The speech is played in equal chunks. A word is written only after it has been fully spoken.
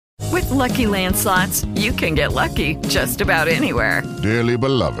Lucky Land Slots, you can get lucky just about anywhere. Dearly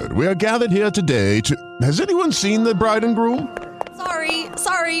beloved, we are gathered here today to... Has anyone seen the bride and groom?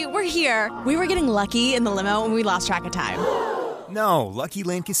 Sorry, we're here. We were getting lucky in the limo and we lost track of time. No, Lucky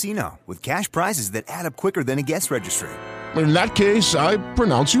Land Casino, with cash prizes that add up quicker than a guest registry. In that case, I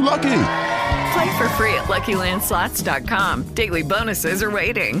pronounce you lucky. Play for free at LuckyLandSlots.com. Daily bonuses are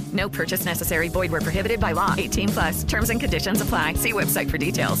waiting. No purchase necessary. Void where prohibited by law. 18+. Terms and conditions apply. See website for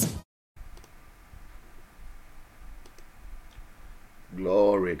details.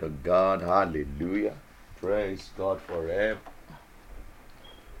 Glory to God. Hallelujah. Praise God forever.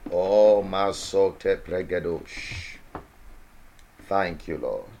 Oh, my soul te pregedosh. Thank you,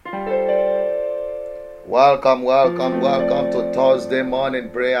 Lord. Welcome to Thursday morning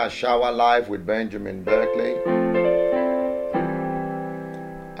prayer shower live with Benjamin Berkeley.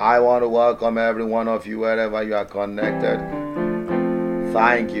 I want to welcome every one of you wherever you are connected.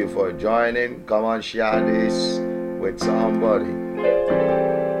 Thank you for joining. Come on, share this with somebody.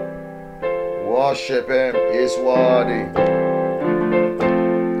 Worship Him. He's worthy.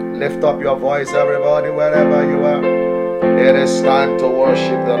 Lift up your voice, everybody, wherever you are. It is time to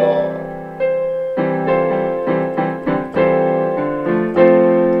worship the Lord.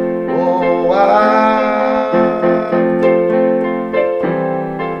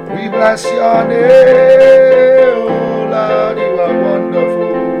 We bless your name, oh Lord, you are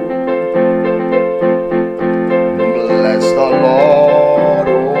wonderful. Bless the Lord,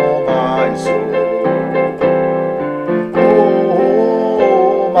 oh my soul.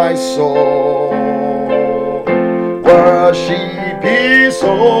 Oh my soul, worship His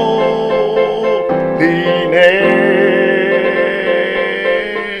holy name.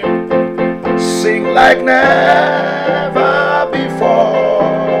 Sing like never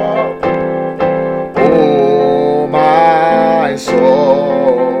before. Oh my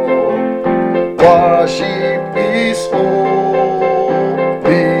soul, worship His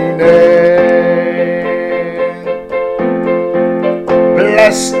holy name.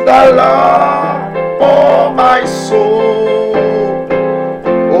 Bless the Lord, oh my soul.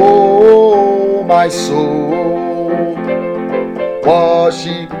 Oh my soul,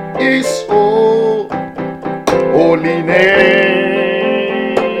 worship His holy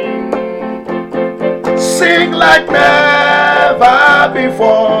name. Sing like never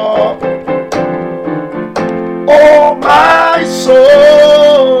before. Oh my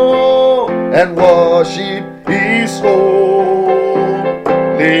soul, and worship His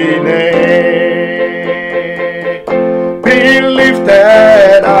holy name. Be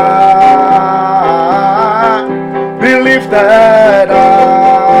lifted high, be lifted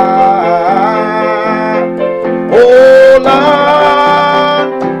high. Oh Lord,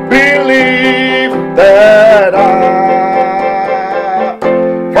 believe that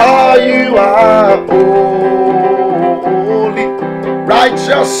for you are holy,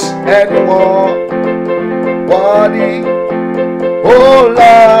 righteous, and worthy. Oh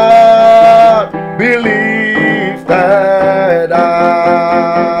Lord, believe that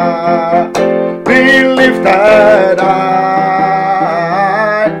believe that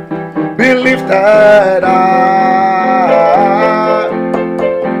believe that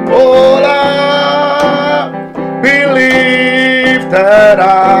oh Lord, believe that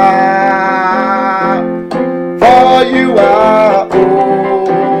for you are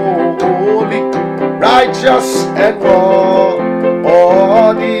holy, righteous, and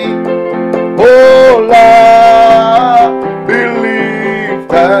worthy. Oh Lord, believe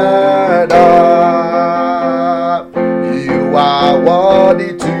that you are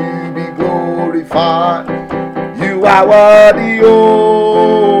worthy to be glorified. You are worthy,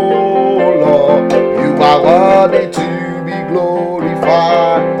 oh Lord. You are worthy to be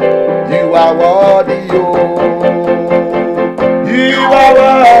glorified. You are worthy, oh. You are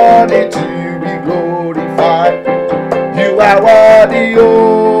worthy to be glorified. You are worthy, oh.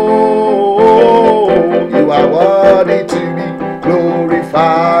 You are worthy to be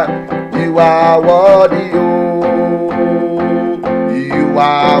glorified. You are worthy, oh. You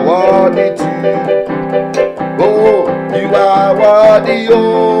are worthy to. Oh, you are worthy, oh.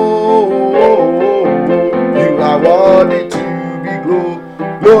 You are worthy to be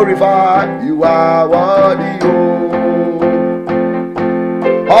glorified. You are worthy, oh.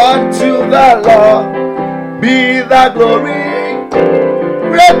 Unto the Lord be the glory.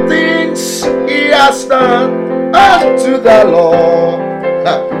 Great things He has done. Unto the Lord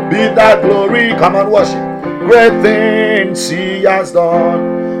be the glory. Come on, worship. Great things He has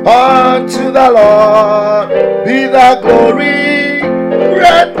done. Unto the Lord be the glory.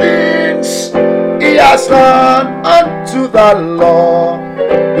 Great things He has done. Unto the Lord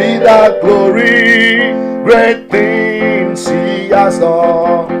be the glory. Great things he has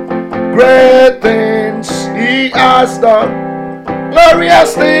done. Great things he has done.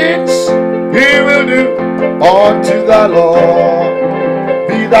 Glorious things he will do unto the Lord.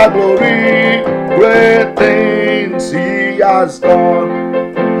 Be the glory. Great things he has done.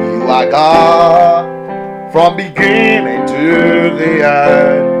 You are God from beginning to the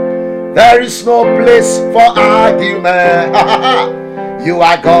end. There is no place for argument. You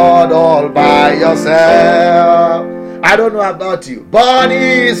are God all by yourself. I don't know about you, but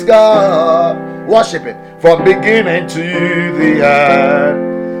He is God. Worship Him from beginning to the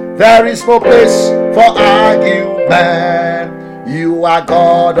end. There is no place for argument. You are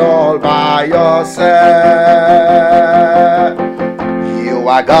God all by yourself. You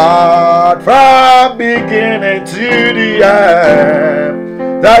are God from beginning to the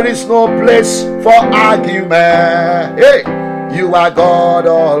end. There is no place for argument. Hey, you are God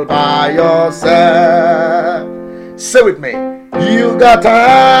all by yourself. Say with me. You got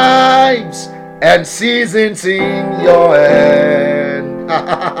times and seasons in your hand.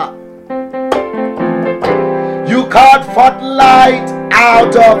 You called forth light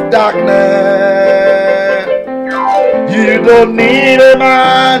out of darkness. You don't need a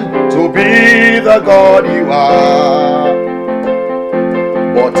man to be the God you are.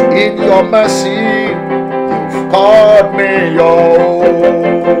 But in your mercy, you've called me your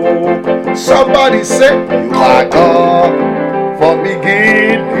own. Somebody say, you are God from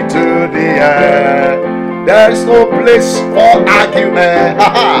beginning to the end. There's no place for argument.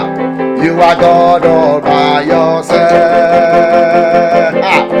 You are God all by yourself.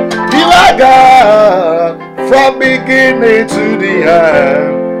 You are God from beginning to the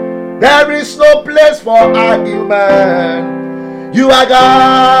end. There is no place for argument. You are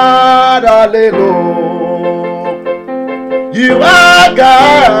God, hallelujah. You are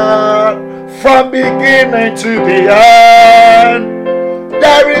God from beginning to the end.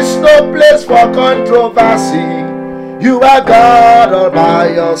 There is no place for controversy. You are God all by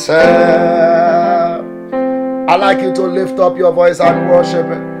yourself. I'd like you to lift up your voice and worship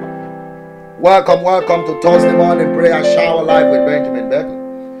Him. Welcome to Thursday morning prayer shower live with Benjamin Beckley.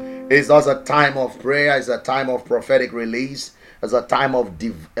 It's not a time of prayer, it's a time of prophetic release. It's a time of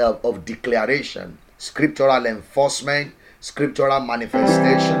declaration, scriptural enforcement, scriptural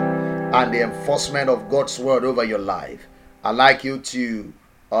manifestation, and the enforcement of God's word over your life. I'd like you to,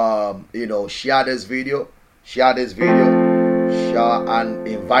 share this video, and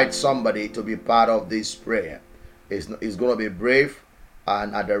invite somebody to be part of this prayer. It's going to be brave,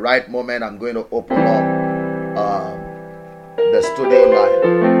 and at the right moment, I'm going to open up the studio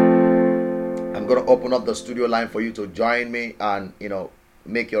line. I'm going to open up the studio line for you to join me and,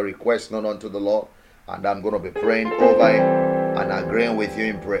 make your request known unto the Lord. And I'm going to be praying over it and agreeing with you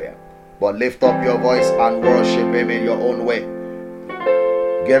in prayer. But lift up your voice and worship Him in your own way.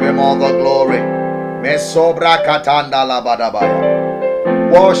 Give Him all the glory.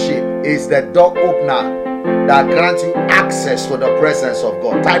 Worship is the door opener that grants you access to the presence of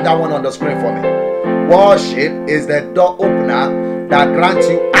God. Type that one on the screen for me. Worship is the door opener that grants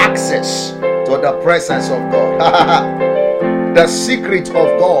you access to the presence of God. The secret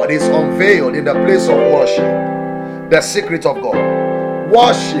of God is unveiled in the place of worship. The secret of God.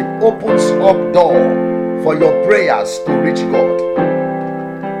 Worship opens up door for your prayers to reach God.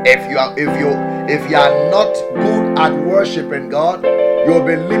 If you are not good at worshiping God, you'll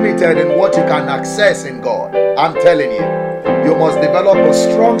be limited in what you can access in God. I'm telling you, you must develop a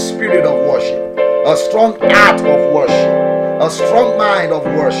strong spirit of worship, a strong heart of worship, a strong mind of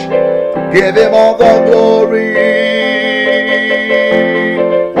worship. Give Him all the glory.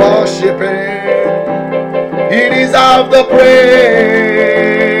 Worship Him. He deserves the praise.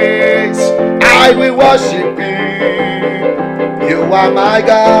 I will worship Him. You are my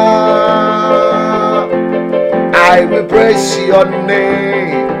God. I will praise your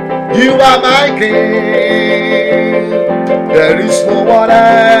name. You are my King. There is no one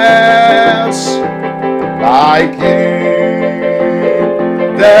else like you.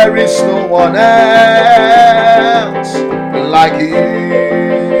 There is no one else like you.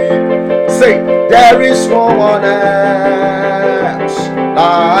 Say, there is no one else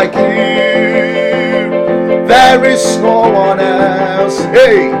like you. There is no one else,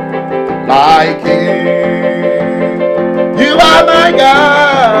 hey, like you. You are my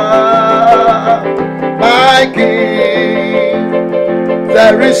God, my King.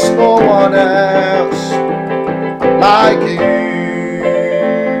 There is no one else like you.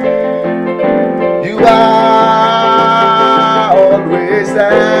 You are always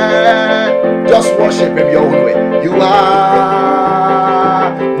there. Just worship Him your own way. You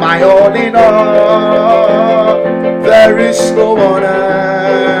are my my all in all. There is no one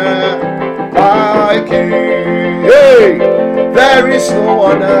else like you. Hey, there is no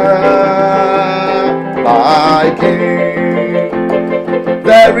one else like you.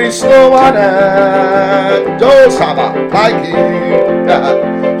 There is no one else, Josaba, like you.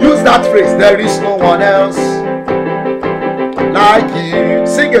 Use that phrase. There is no one else like you.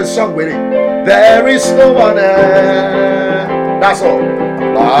 Sing a song with it. There is no one else. That's all.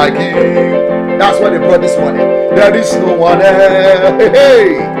 Like you. That's what they brought this morning. There is no one else.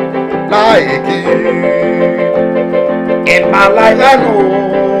 Hey, like you. In my life I know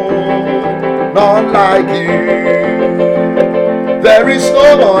none like you. There is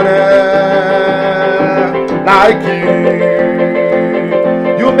no one else like you.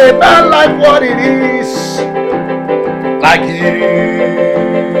 You made my life what it is. Like you.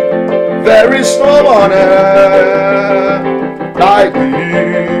 There is no one else like you.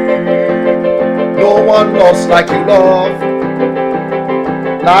 No one loves like you love.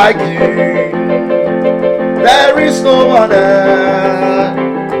 Like you. There is no one else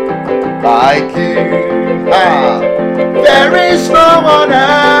like you. There is no one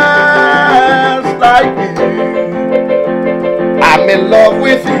else like you. I'm in love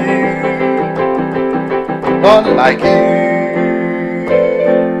with you. None like you.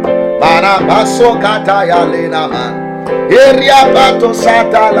 Manabaso kataya lena man. Eria bato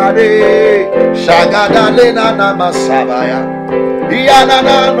satalade. Shagada lena namasabaya. Iana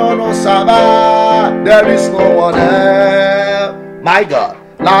no no saba. There is no one else, my God,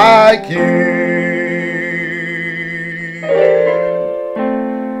 like you.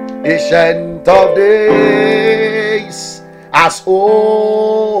 Ancient of days, as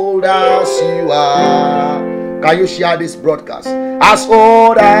old as you are. Can you share this broadcast? As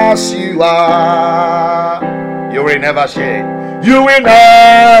old as you are, you will never change. You will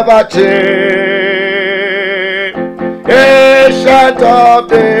never change. Ancient of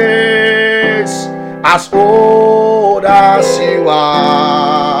days, as old as you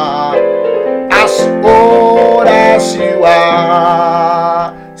are, as old as you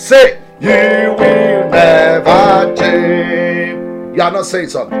are, say you will never change. You are not saying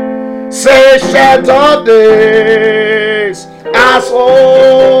something. Say ancient of days, as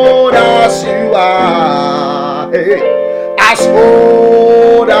old as you are, hey, as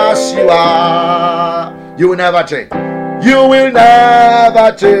old as you are, you will never change. You will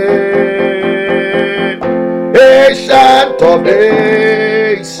never change. Ancient of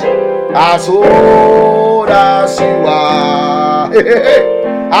days, as old as you are, hey, hey, hey,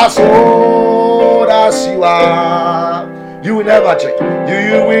 as old as you are, you will never change.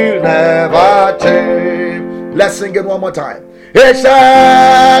 You will never change. Let's sing it one more time.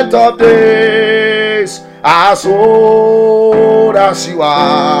 Ancient of days, as old as you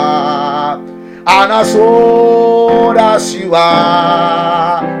are, and as old as you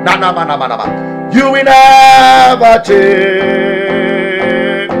are, you will never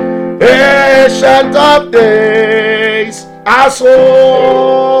change. Ancient of days, as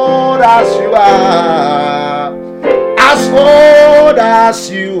old as you are, as old as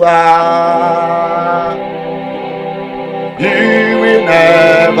you are, you will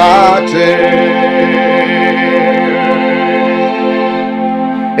never change.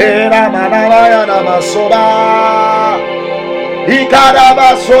 Eramanabaya namasoba,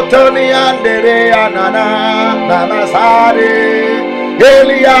 ikaraba sotoni andere anana namasare,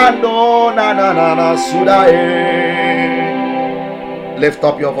 eliando nanana sudae. Lift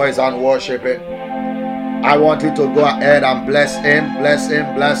up your voice and worship it. I want you to go ahead and bless him, bless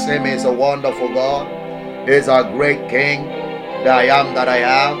him, bless him. He's a wonderful God. He's a great King. The I am that I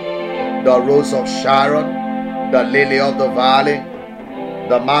am, the Rose of Sharon, the Lily of the Valley,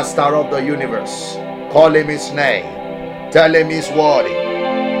 the Master of the universe. Call him his name. Tell him he's worthy.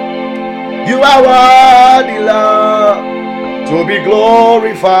 You are worthy, Lord, to be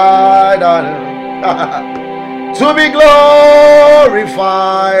glorified, to be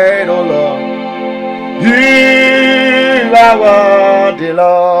glorified, oh Lord. You are worthy,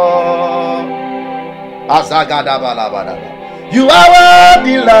 Lord. You are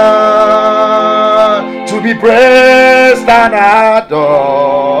worthy, Lord, to be praised and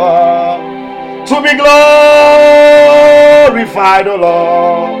adored, to be glorified, O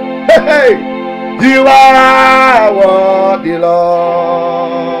Lord. Hey, you are worthy,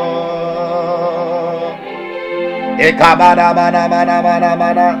 Lord.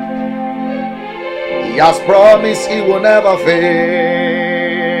 He has promised he will never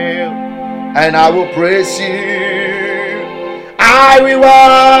fail, and I will praise you. I will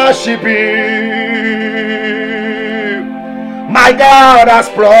worship you. My God has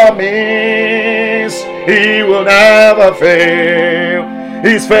promised He will never fail.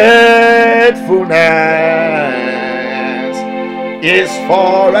 His faithfulness is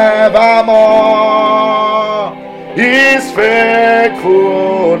forevermore. His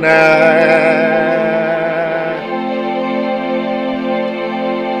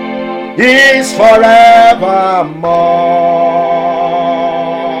faithfulness is forevermore.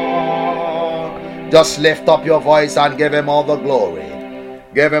 Just lift up your voice and give Him all the glory.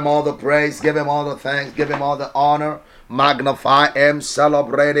 Give Him all the praise. Give Him all the thanks. Give Him all the honor. Magnify Him,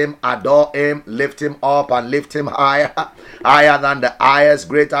 celebrate Him, adore Him, lift Him up and lift Him higher, higher than the highest,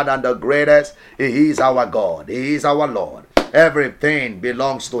 greater than the greatest. He is our God. He is our Lord. Everything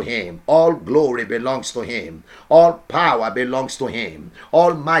belongs to Him. All glory belongs to Him. All power belongs to Him.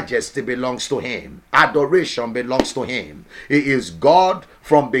 All majesty belongs to Him. Adoration belongs to Him. He is God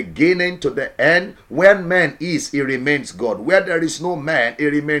from beginning to the end. When man is, He remains God. Where there is no man, He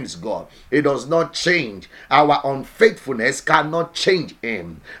remains God. He does not change. Our unfaithfulness cannot change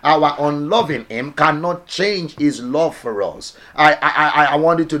Him. Our unloving Him cannot change His love for us. I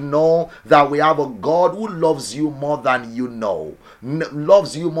want you to know that we have a God who loves you more than you know,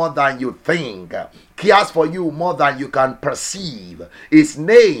 loves you more than you think, cares for you more than you can perceive. His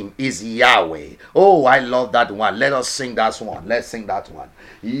name is Yahweh. Oh, I love that one. Let us sing that one. Let's sing that one.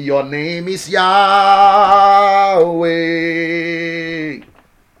 Your name is Yahweh,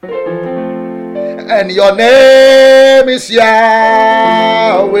 and your name is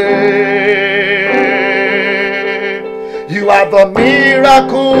Yahweh. You are the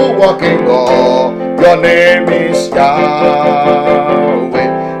miracle working God. Your name is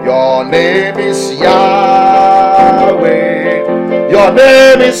Yahweh. Your name is Yahweh. Your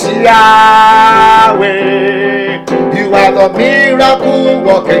name is Yahweh. You are the miracle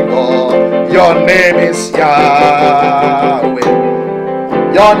working God. Your name is Yahweh.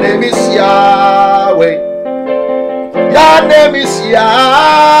 Your name is Yahweh. Your name is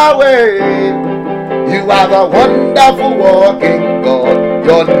Yahweh. You are the wonderful working God.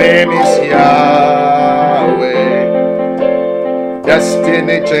 Your name is Yahweh.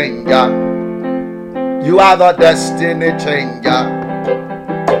 Destiny changer. You are the destiny changer.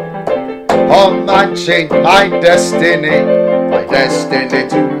 Come and change my destiny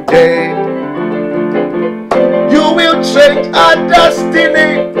today. You will change our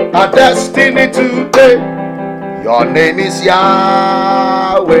destiny today. Your name is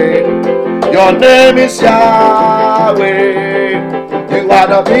Yahweh. Your name is Yahweh. You are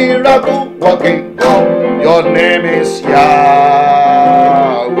the miracle working God. Your name is Yahweh.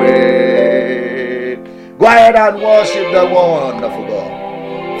 Go ahead and worship the wonderful God.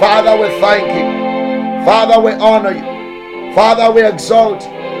 Father, we thank you. Father, we honor you. Father, we exalt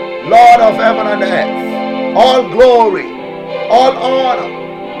you. Lord of heaven and earth. All glory, all honor,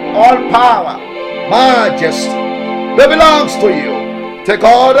 all power, majesty, that belongs to you. Take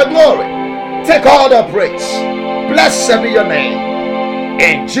all the glory. Take all the praise. Blessed be your name.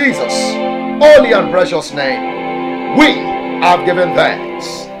 In Jesus' holy and precious name, we have given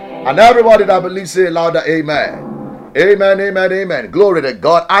thanks. And everybody that believes, say louder, amen. Amen, amen, amen. Glory to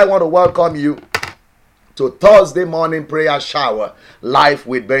God. I want to welcome you to Thursday morning prayer shower live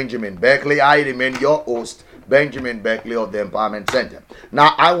with Benjamin Beckley. I remain your host, Benjamin Beckley of the Empowerment Center.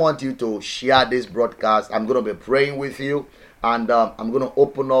 Now, I want you to share this broadcast. I'm going to be praying with you, and I'm going to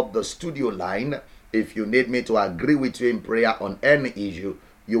open up the studio line. If you need me to agree with you in prayer on any issue,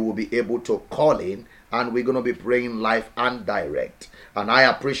 you will be able to call in, and we're going to be praying live and direct. And I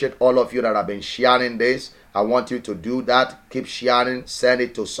appreciate all of you that have been sharing this. I want you to do that. Keep sharing. Send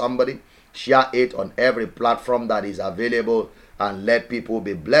it to somebody. Share it on every platform that is available, and let people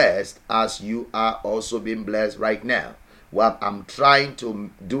be blessed as you are also being blessed right now. Well, I'm trying to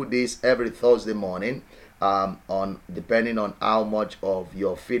do this every Thursday morning. Depending on how much of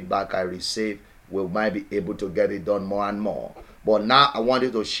your feedback I receive, we might be able to get it done more and more. But now I want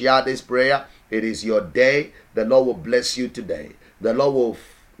you to share this prayer. It is your day. The Lord will bless you today. The Lord will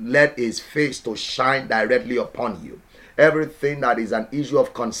let His face to shine directly upon you. Everything that is an issue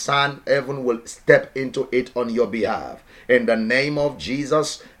of concern, heaven will step into it on your behalf. In the name of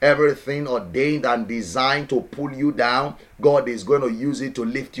Jesus, everything ordained and designed to pull you down, God is going to use it to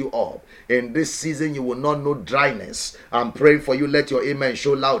lift you up. In this season, you will not know dryness. I'm praying for you. Let your amen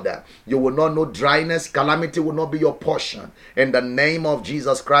show louder. You will not know dryness. Calamity will not be your portion. In the name of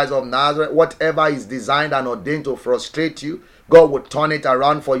Jesus Christ of Nazareth, whatever is designed and ordained to frustrate you, God will turn it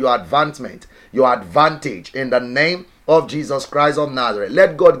around for your advancement, your advantage. In the name of Jesus Christ of Nazareth,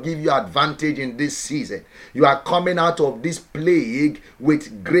 let God give you advantage in this season. You are coming out of this plague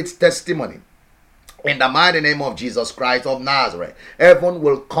with great testimony. In the mighty name of Jesus Christ of Nazareth, heaven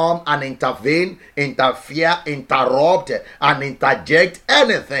will come and intervene, interfere, interrupt, and interject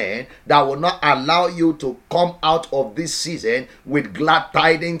anything that will not allow you to come out of this season with glad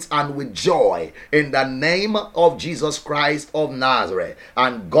tidings and with joy. In the name of Jesus Christ of Nazareth.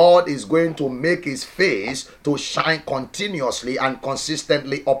 And God is going to make his face to shine continuously and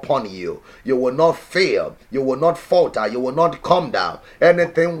consistently upon you. You will not fail. You will not falter. You will not come down.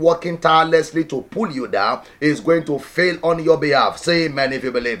 Anything working tirelessly to pull you down is going to fail on your behalf. Say amen if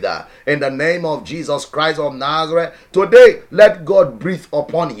you believe that. In the name of Jesus Christ of Nazareth, today let God breathe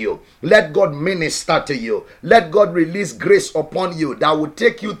upon you. Let God minister to you. Let God release grace upon you that will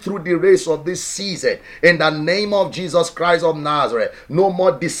take you through the race of this season. In the name of Jesus Christ of Nazareth, no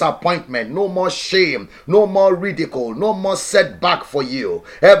more disappointment, no more shame, no more ridicule, no more setback for you.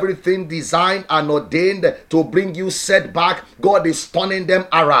 Everything designed and ordained to bring you setback, God is turning them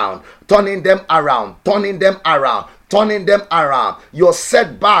around, turning them around, turning them around, turning them around. Your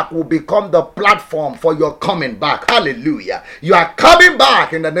setback will become the platform for your coming back. Hallelujah. You are coming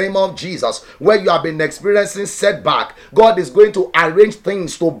back in the name of Jesus. Where you have been experiencing setback, God is going to arrange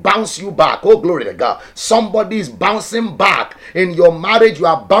things to bounce you back. Oh, glory to God. Somebody is bouncing back. In your marriage, you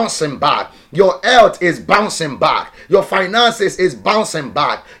are bouncing back. Your health is bouncing back. Your finances is bouncing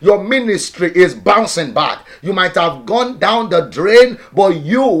back. Your ministry is bouncing back. You might have gone down the drain, but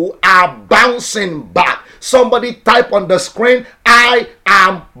you are bouncing back. Somebody type on the screen, I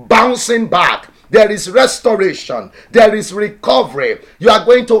am bouncing back. There is restoration. There is recovery. You are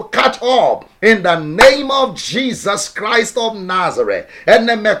going to catch up in the name of Jesus Christ of Nazareth.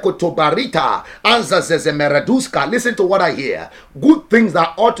 Listen to what I hear. Good things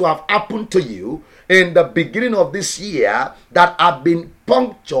that ought to have happened to you in the beginning of this year that have been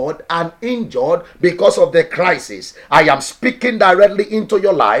punctured and injured because of the crisis. I am speaking directly into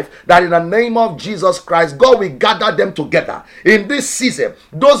your life that in the name of Jesus Christ, God will gather them together. In this season,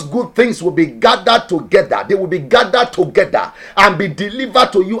 those good things will be gathered together. They will be gathered together and be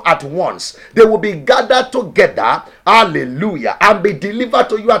delivered to you at once. They will be gathered together, hallelujah, and be delivered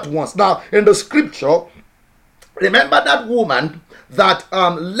to you at once. Now, in the scripture, remember that woman that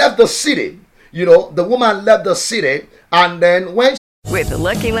left the city. You know, the woman left the city, and then when With the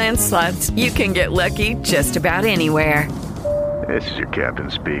Lucky Land Slots, you can get lucky just about anywhere. This is your captain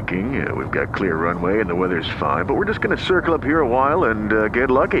speaking. We've got clear runway and the weather's fine, but we're just going to circle up here a while and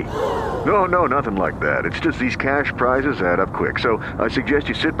get lucky. No, nothing like that. It's just these cash prizes add up quick. So I suggest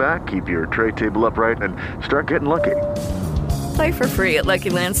you sit back, keep your tray table upright, and start getting lucky. Play for free at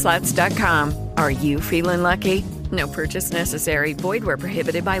LuckyLandSlots.com. Are you feeling lucky? No purchase necessary. Void where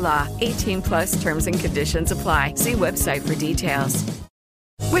prohibited by law. 18 plus terms and conditions apply. See website for details.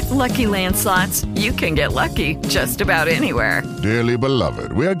 With Lucky Land Slots, you can get lucky just about anywhere. Dearly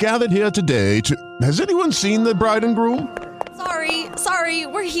beloved, we are gathered here today to... Has anyone seen the bride and groom? Sorry,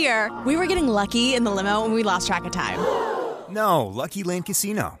 we're here. We were getting lucky in the limo and we lost track of time. No, Lucky Land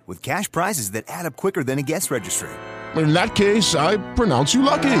Casino, with cash prizes that add up quicker than a guest registry. In that case, I pronounce you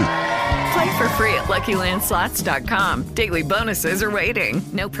lucky. Play for free at LuckyLandSlots.com. Daily bonuses are waiting.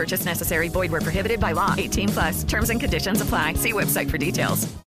 No purchase necessary. Void where prohibited by law. 18 plus. Terms and conditions apply. See website for details.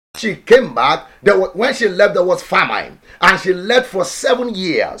 she came back, when she left, there was famine, and she left for 7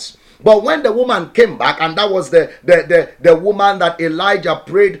 years. But when the woman came back, and that was the woman that Elijah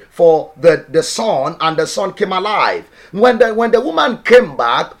prayed for the son, and the son came alive. When the woman came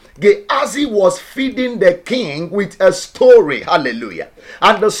back, Gehazi was feeding the king with a story. Hallelujah.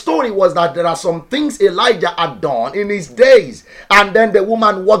 And the story was that there are some things Elijah had done in his days. And then the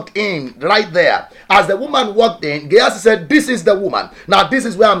woman walked in right there. As the woman walked in, Gehazi said, "This is the woman. Now this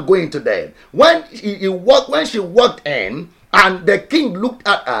is where I'm going today." When she walked in, and the king looked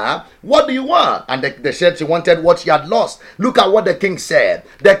at her, "What do you want?" And they said she wanted what she had lost. Look at what the king said.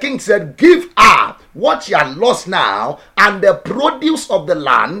 The king said, "Give her what she had lost now and the produce of the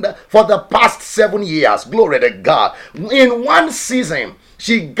land for the past 7 years." Glory to God. In one season,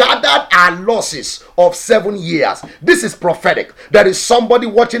 she gathered her losses of 7 years. This is prophetic. There is somebody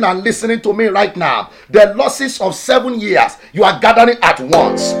watching and listening to me right now. The losses of 7 years, you are gathering at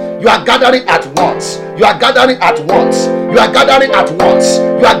once. You are gathering at once. You are gathering at once. You are gathering at once.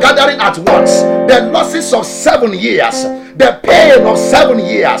 You are gathering at once. The losses of 7 years, the pain of 7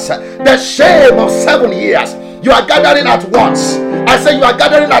 years, the shame of 7 years. You are gathering at once. I say you are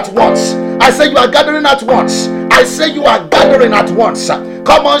gathering at once. I say you are gathering at once. I say you are gathering at once.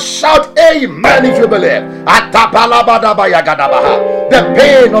 Come on, shout amen if you believe. The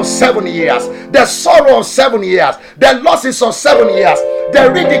pain of 7 years, the sorrow of 7 years, the losses of 7 years,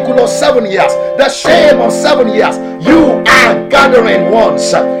 the ridicule of 7 years, the shame of 7 years. You are gathering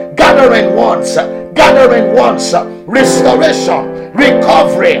once. Gathering once. gathering once, restoration,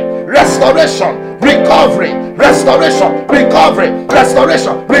 recovery, restoration, recovery, restoration, recovery,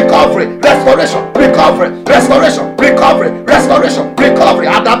 restoration, recovery, restoration, recovery, restoration, recovery, restoration, recovery.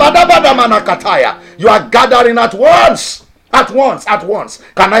 You are gathering at once. At once.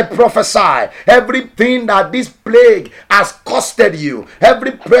 Can I prophesy? Everything that this plague has costed you,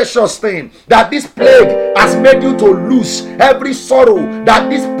 every precious thing that this plague has made you to lose, every sorrow that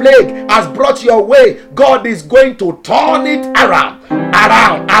this plague has brought your way, God is going to turn it around.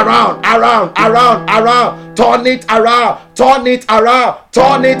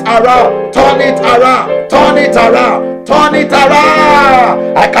 Turn it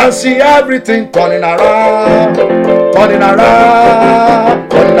around. I can see everything turning around for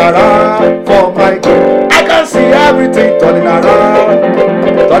my good. I can see everything turning around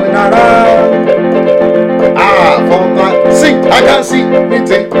for my sing. I can see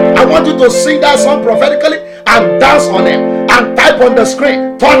everything. I want you to sing that song prophetically and dance on it and type on the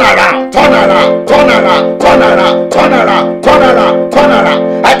screen, turn around.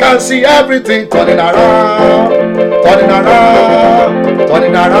 I can see everything turning around for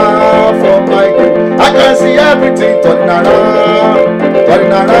my good. I can see everything turning around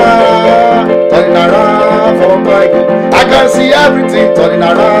for my good. I can see everything turning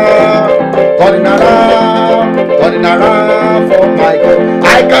around for my good.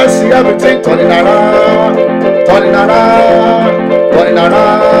 I can see everything turning around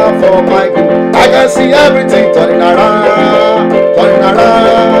for my good. I can see everything turning around for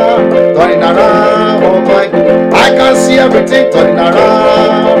my good. I can see everything turning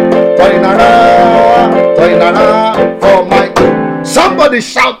around for my good. Somebody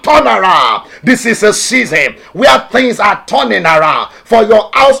shout turn around. This is a season where things are turning around. For your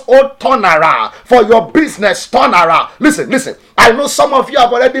household, turn around. For your business, turn around. Listen. I know some of you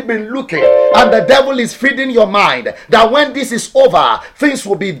have already been looking, and the devil is feeding your mind that when this is over, things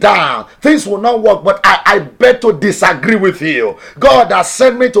will be down, things will not work. But I beg to disagree with you. God has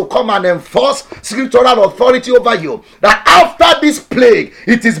sent me to come and enforce scriptural authority over you, that after this plague,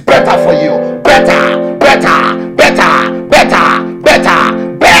 it is better for you. Better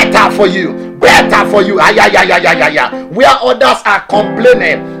for you. Better for you. Where others are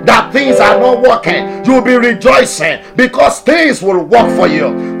complaining that things are not working, you'll be rejoicing because things will work for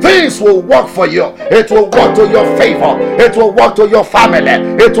you. Things will work for you. It will work to your favor. It will work to your family.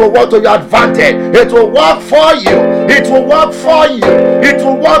 It will work to your advantage. It will work for you. It will work for you. It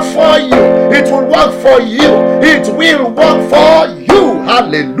will work for you. It will work for you. It will work for you.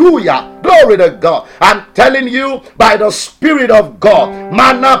 Hallelujah. Glory to God. I'm telling you by the Spirit of God.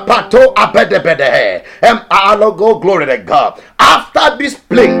 Mana pato abedebede. Glory to God. After this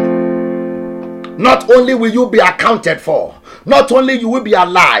plague, not only will you be accounted for, not only you will be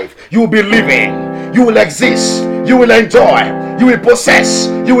alive, you will be living, you will exist, you will enjoy, you will possess,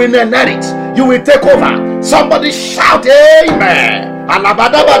 you will inherit, you will take over. Somebody shout amen. I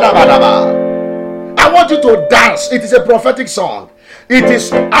want you to dance. It is a prophetic song. It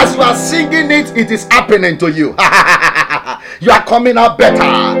is, as you are singing it, it is happening to you. You are coming out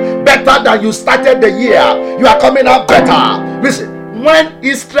better than you started the year. You are coming out better. Listen, when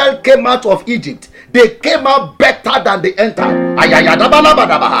Israel came out of Egypt, they came out better than they entered.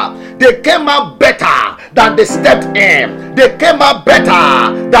 They came out better than they stepped in. They came out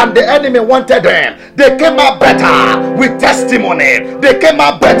better than the enemy wanted them. They came out better with testimony. They came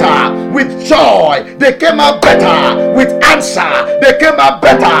out better with joy. They came out better with answer. They came out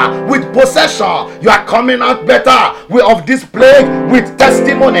better with possession. You are coming out better of this plague with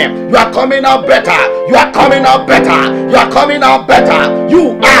testimony. You are coming out better. You are coming out better. You are coming out better.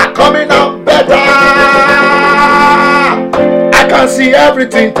 You are coming out better. I can see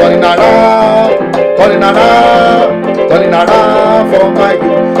everything turning around for my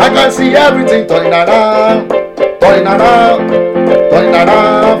good. I can see everything turning around for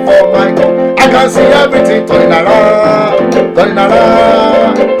my good. I can see everything turning around for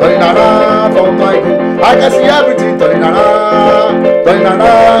my good. I can see everything turning around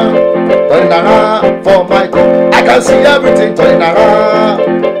for my good. I can see everything turning around.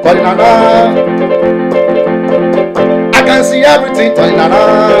 I can see everything turning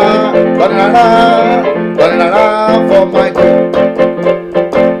around for my good.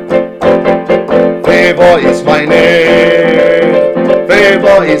 Favor is my name.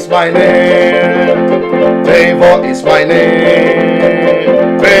 Favor is my name. Favor is my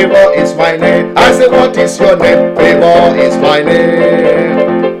name. Favor is my name. I say, what is your name? Favor is my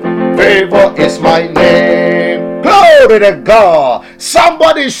name. Favor is my name. Glory to God.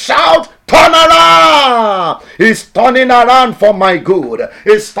 Somebody shout turn around. It's turning around for my good.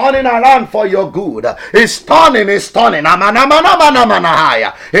 It's turning around for your good. It's turning. It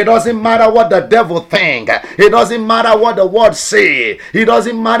doesn't matter what the devil think. It doesn't matter what the word say. It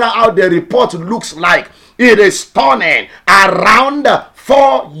doesn't matter how the report looks like. It is turning around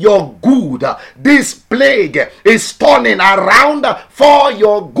for your good. This plague is turning around for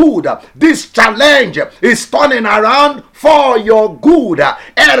your good. This challenge is turning around for your good.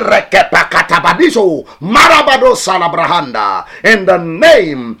 In the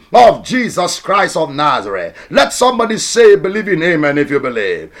name of Jesus Christ of Nazareth. Let somebody say, believe in Amen if you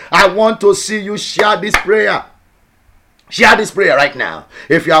believe. I want to see you share this prayer. Share this prayer right now.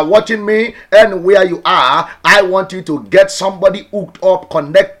 If you are watching me and where you are, I want you to get somebody hooked up,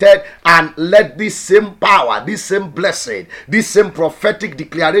 connected, and let this same power, this same blessing, this same prophetic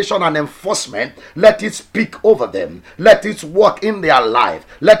declaration and enforcement, let it speak over them. Let it work in their life.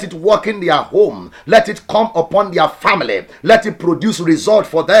 Let it work in their home. Let it come upon their family. Let it produce result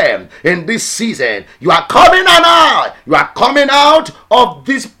for them in this season. You are coming out. You are coming out of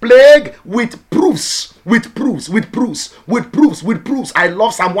this plague with proofs. With proofs. I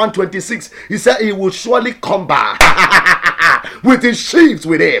love Psalm 126. He said he will surely come back with his sheaves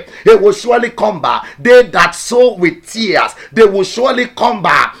with him. He will surely come back. They that sow with tears, they will surely come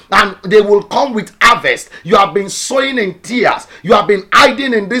back, and they will come with harvest. You have been sowing in tears. You have been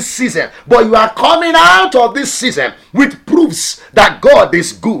hiding in this season, but you are coming out of this season with proofs that God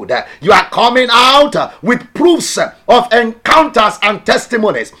is good. You are coming out with proofs of encounters and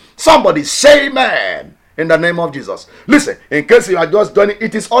testimonies. Somebody say amen in the name of Jesus. Listen, in case you are just joining,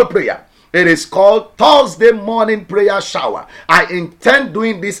 it is all prayer. It is called Thursday morning prayer shower. I intend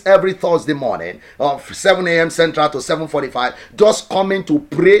doing this every Thursday morning of 7 a.m. Central to 7:45. Just coming to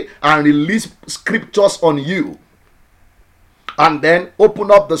pray and release scriptures on you. And then open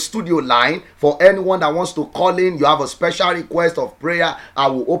up the studio line for anyone that wants to call in. You have a special request of prayer. I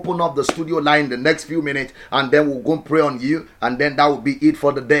will open up the studio line in the next few minutes, and then we'll go and pray on you, and then that will be it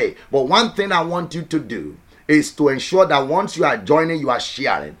for the day. But one thing I want you to do is to ensure that once you are joining, you are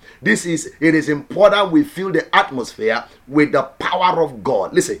sharing. It is important we fill the atmosphere with the power of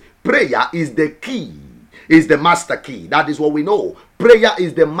God. Listen, prayer is the key. Is the master key. That is what we know. Prayer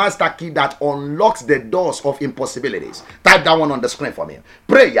is the master key that unlocks the doors of impossibilities. Type that one on the screen for me.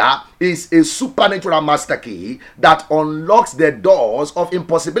 Prayer is a supernatural master key that unlocks the doors of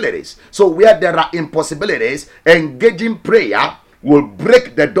impossibilities. So where there are impossibilities, engaging prayer will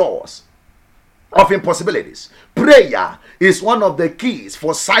break the doors of impossibilities. Prayer is one of the keys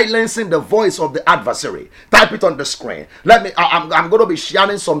for silencing the voice of the adversary. Type it on the screen. I'm going to be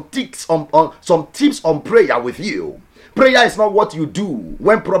sharing some tips on prayer with you. Prayer is not what you do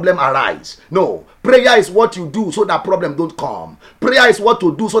when problem arise. No, prayer is what you do so that problem don't come. Prayer is what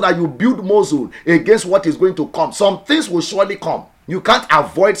to do so that you build muscle against what is going to come. Some things will surely come. You can't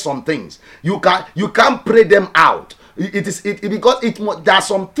avoid some things. You can't pray them out. Because there are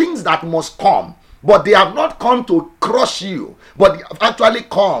some things that must come. But they have not come to crush you, but they have actually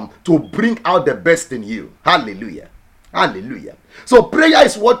come to bring out the best in you. Hallelujah. Hallelujah. So prayer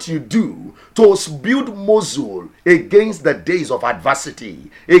is what you do to build muscle against the days of adversity,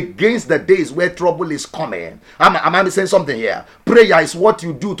 against the days where trouble is coming. Am I saying something here? Prayer is what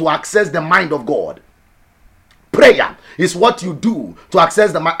you do to access the mind of God. Prayer is what you do to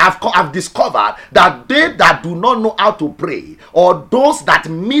access the mind. I've discovered that they that do not know how to pray, or those that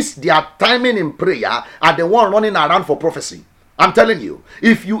miss their timing in prayer, are the one running around for prophecy. I'm telling you,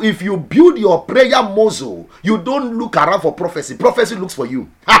 if you build your prayer muscle, you don't look around for prophecy. Prophecy looks for you.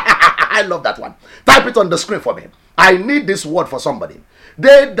 I love that one. Type it on the screen for me. I need this word for somebody.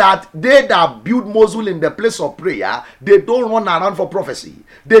 They that build muscle in the place of prayer, they don't run around for prophecy.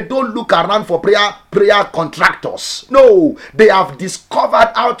 They don't look around for prayer contractors. No, they have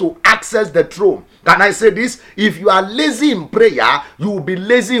discovered how to access the throne. Can I say this? If you are lazy in prayer, you will be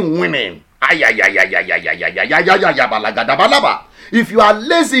lazy in winning. If you are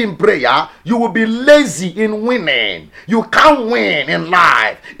lazy in prayer, you will be lazy in winning. You can't win in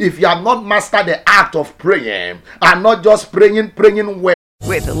life if you have not mastered the art of praying, and not just praying well.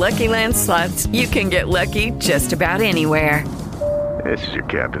 With the Lucky Land Slots, you can get lucky just about anywhere. This is your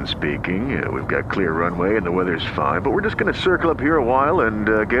captain speaking. We've got clear runway and the weather's fine, but we're just going to circle up here a while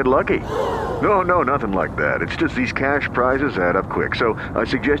and get lucky. No, nothing like that. It's just these cash prizes add up quick. So I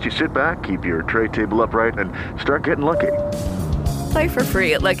suggest you sit back, keep your tray table upright, and start getting lucky. Play for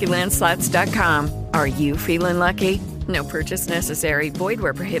free at LuckyLandSlots.com. Are you feeling lucky? No purchase necessary. Void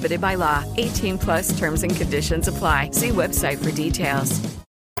where prohibited by law. 18+ terms and conditions apply. See website for details.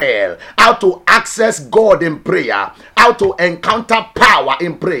 how to access God in prayer, how to encounter power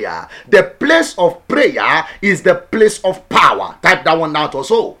in prayer. The place of prayer is the place of power. Type that one out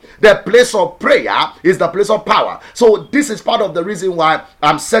also. The place of prayer is the place of power. So this is part of the reason why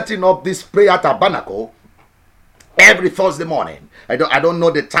I'm setting up this prayer tabernacle every Thursday morning. I don't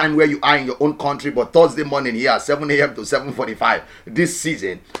know the time where you are in your own country, but Thursday morning here, 7 a.m. to 7:45 this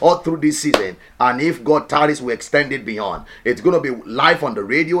season, all through this season. And if God tarries, we extend it beyond. It's going to be live on the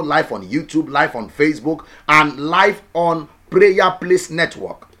radio, live on YouTube, live on Facebook, and live on Prayer Place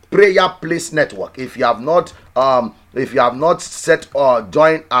Network. Prayer Place Network. If you have not set or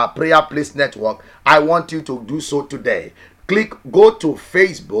joined our Prayer Place Network, I want you to do so today. Go to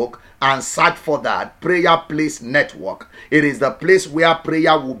Facebook and search for that Prayer Place Network. It is the place where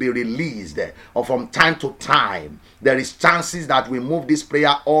prayer will be released, or from time to time. There is chances that we move this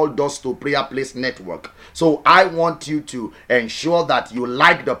prayer all doors to Prayer Place Network. So I want you to ensure that you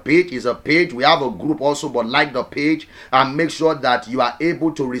like the page. It's a page. We have a group also, but like the page and make sure that you are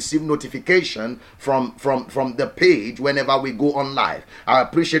able to receive notification from the page whenever we go on live. I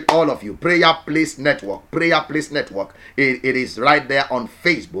appreciate all of you. Prayer Place Network. Prayer Place Network. It is right there on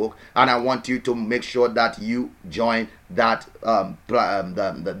Facebook, and I want you to make sure that you join that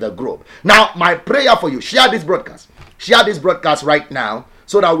the group. Now, my prayer for you: share this broadcast. Share this broadcast right now,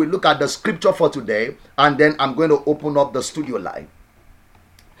 so that we look at the scripture for today, and then I'm going to open up the studio line.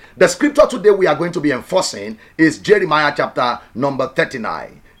 The scripture today we are going to be enforcing is Jeremiah chapter number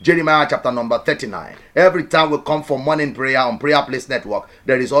 39. Jeremiah chapter number 39. Every time we come for morning prayer on Prayer Place Network,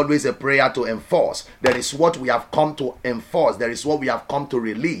 there is always a prayer to enforce. There is what we have come to enforce. There is what we have come to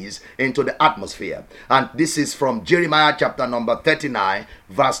release into the atmosphere. And this is from Jeremiah chapter number 39,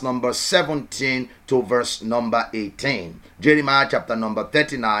 verse number 17 to verse number 18. Jeremiah chapter number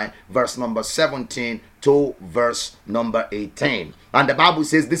 39, verse number 17 to verse number 18. And the Bible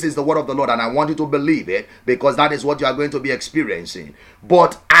says, this is the word of the Lord, and I want you to believe it, because that is what you are going to be experiencing.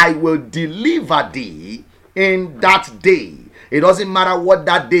 But I will deliver thee in that day. It doesn't matter what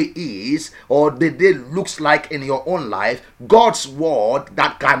that day is or the day looks like in your own life. God's word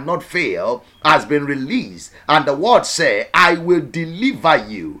that cannot fail has been released, and the word says, I will deliver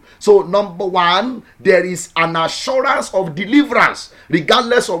you. So number one, there is an assurance of deliverance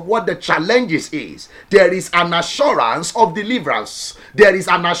regardless of what the challenges is. There is an assurance of deliverance. There is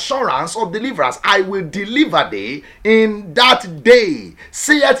an assurance of deliverance. I will deliver thee in that day,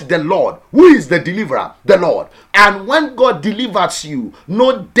 saith the Lord. Who is the deliverer? The Lord. And when God delivers you,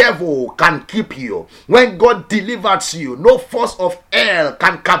 no devil can keep you. When God delivers you, no force of hell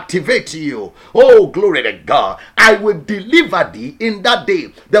can captivate you. Oh, glory to God. I will deliver thee in that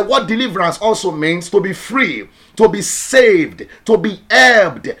day. The word deliverance also means to be free, to be saved, to be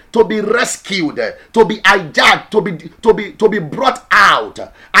helped, to be rescued, to be hijacked, to be brought out.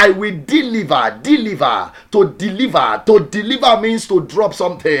 I will deliver. To deliver means to drop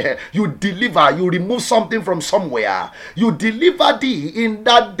something. You deliver, you remove something from somewhere. You deliver thee in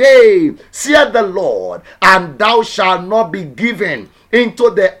that day, saith the Lord, and thou shalt not be given into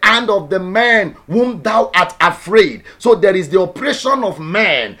the hand of the man whom thou art afraid. So there is the oppression of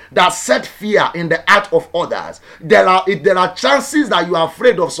man that set fear in the heart of others. There are chances that you are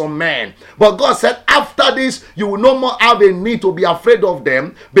afraid of some men, but God said after this you will no more have a need to be afraid of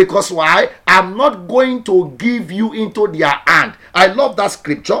them. Because why? I'm not going to give you into their hand. I love that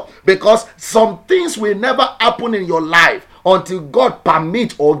scripture, because some things will never happen in your life until God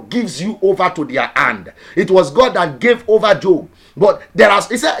permits or gives you over to their hand. It was God that gave over Job. But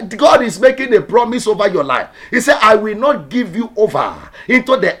he said, God is making a promise over your life. He said, I will not give you over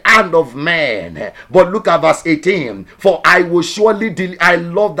into the hand of man. But look at verse 18. For I will surely, I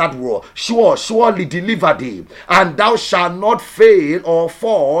love that word, surely deliver thee, and thou shalt not fail or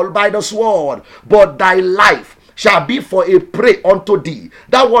fall by the sword, but thy life shall be for a prey unto thee.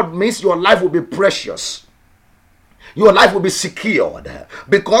 That word means your life will be precious. Your life will be secured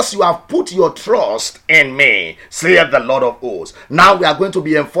because you have put your trust in me, saith the Lord of hosts. Now we are going to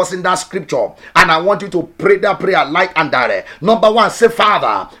be enforcing that scripture, and I want you to pray that prayer light and direct. Number one, say,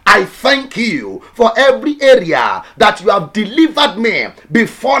 Father, I thank you for every area that you have delivered me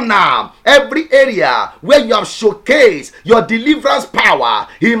before now. Every area where you have showcased your deliverance power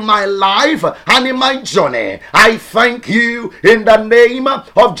in my life and in my journey. I thank you in the name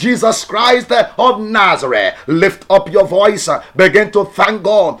of Jesus Christ of Nazareth. Lift up up your voice. Begin to thank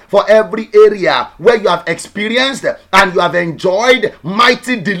God for every area where you have experienced and you have enjoyed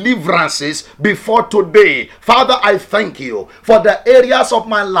mighty deliverances before today. Father, I thank you for the areas of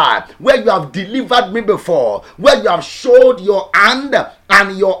my life where you have delivered me before, where you have showed your hand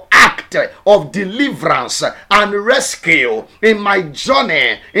and your act of deliverance and rescue in my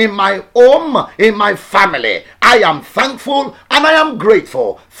journey, in my home, in my family. I am thankful and I am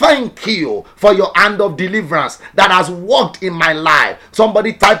grateful. Thank you for your hand of deliverance that has worked in my life.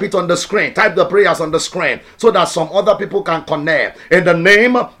 Somebody type it on the screen. Type the prayers on the screen so that some other people can connect. In the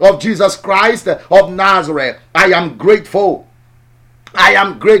name of Jesus Christ of Nazareth, I am grateful. I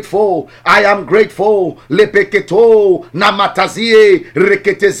am grateful. I am grateful. Lepeketo namatazie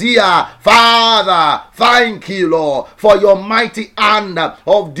reketezia. Father, thank you, Lord, for your mighty hand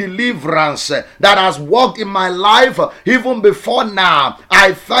of deliverance that has worked in my life even before now.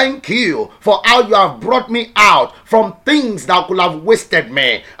 I thank you for how you have brought me out from things that could have wasted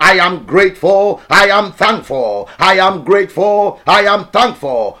me. I am grateful. I am thankful. I am grateful. I am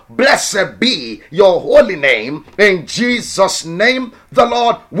thankful. Blessed be your holy name. In Jesus' name, the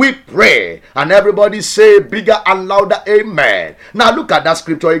Lord, we pray. And everybody say bigger and louder, amen. Now look at that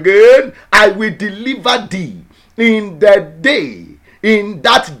scripture again. I will deliver thee in the day. In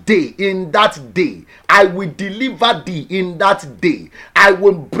that day, I will deliver thee in that day. I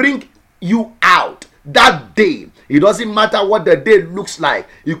will bring you out that day. It doesn't matter what the day looks like.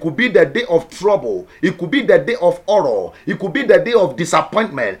 It could be the day of trouble. It could be the day of horror. It could be the day of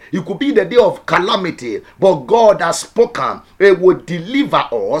disappointment. It could be the day of calamity. But God has spoken. It will deliver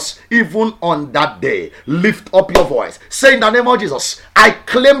us even on that day. Lift up your voice. Say in the name of Jesus, I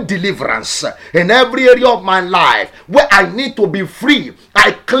claim deliverance in every area of my life where I need to be free.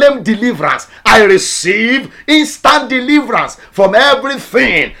 I claim deliverance. I receive instant deliverance from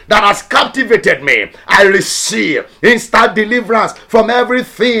everything that has captivated me. I receive instant deliverance from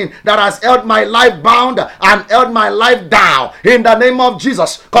everything that has held my life bound and held my life down. In the name of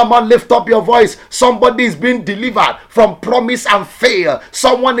Jesus, come on, lift up your voice. Somebody is being delivered from promise and fail.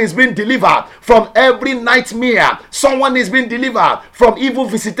 Someone is being delivered from every nightmare. Someone is being delivered from evil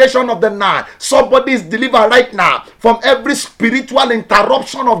visitation of the night. Somebody is delivered right now from every spiritual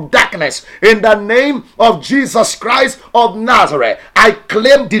interruption of darkness. In the name of Jesus Christ of Nazareth, I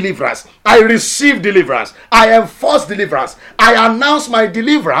claim deliverance. I receive deliverance. I enforce deliverance. I announce my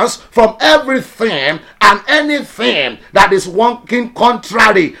deliverance from everything and anything that is working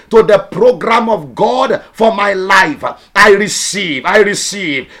contrary to the program of God for my life. I receive.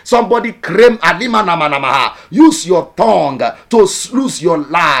 Somebody claim alimanamanaha. Use your tongue to lose your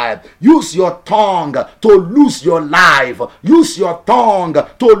life. Use your tongue to lose your life. Use your tongue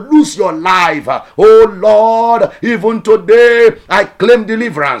to lose your life. Oh Lord, even today I claim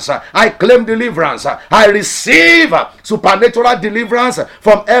deliverance. I claim deliverance. I receive supernatural deliverance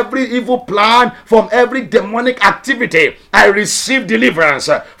from every evil plan, from every demonic activity. I receive deliverance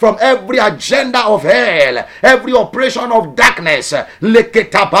from every agenda of hell, every operation of darkness.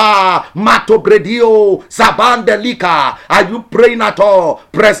 Leketaba, matogredio, sabandelika. Are you praying at all?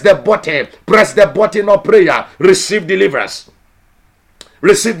 Press the button. Press the button of prayer. Receive deliverance.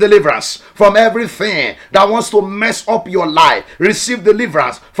 Receive deliverance from everything that wants to mess up your life. Receive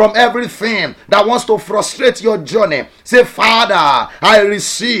deliverance from everything that wants to frustrate your journey. Say, Father, I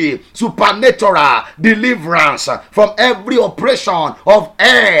receive supernatural deliverance from every oppression of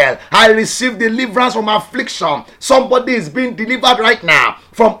hell. I receive deliverance from affliction. Somebody is being delivered right now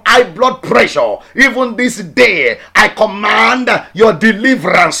from high blood pressure. Even this day, I command your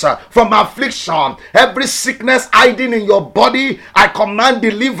deliverance from affliction. Every sickness hiding in your body, I command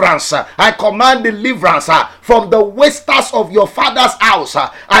deliverance. I command deliverance from the wasters of your father's house.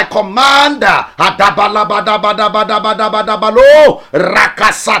 I command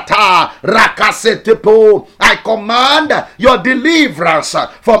rakasata rakasetepo. I command your deliverance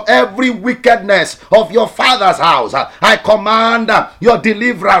from every wickedness of your father's house. I command your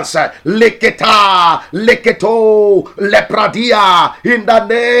deliverance. Leketa, leketo, lepradia. In the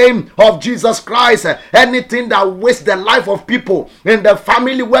name of Jesus Christ, anything that wastes the life of people in the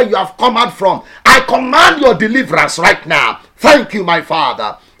family where you have come out from, I command your deliverance right now. Thank you, my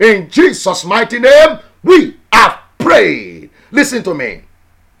Father. In Jesus' mighty name, we have prayed. Listen to me.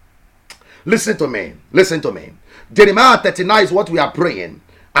 Listen to me. Listen to me. Jeremiah 39 is what we are praying.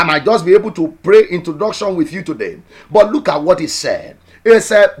 I might just be able to pray introduction with you today. But look at what he said. He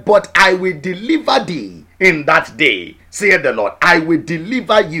said, but I will deliver thee in that day, saith the Lord. I will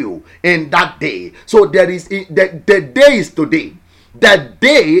deliver you in that day. So there is the day is today. The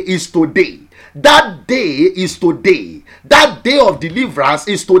day is today. That day is today. That day of deliverance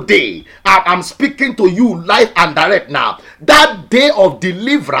is today. I'm speaking to you live and direct now. That day of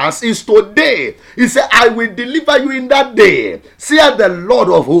deliverance is today. He said, I will deliver you in that day, saith the Lord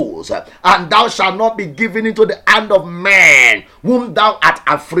of hosts, and thou shalt not be given into the hand of man, whom thou art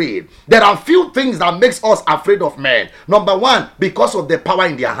afraid. There are few things that makes us afraid of men. Number one, because of the power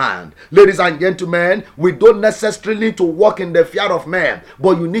in their hand. Ladies and gentlemen, we don't necessarily need to walk in the fear of men,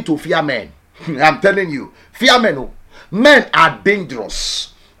 but you need to fear men. I'm telling you, fear men. Oh. Men are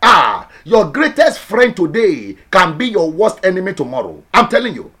dangerous. Your greatest friend today can be your worst enemy tomorrow. I'm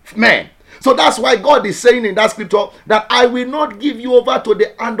telling you, men. So that's why God is saying in that scripture that I will not give you over to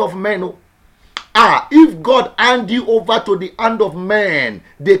the hand of men. Oh. If God hand you over to the hand of men,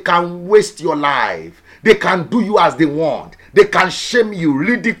 they can waste your life. They can do you as they want. They can shame you,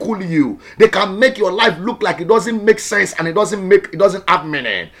 ridicule you. They can make your life look like it doesn't make sense and it doesn't have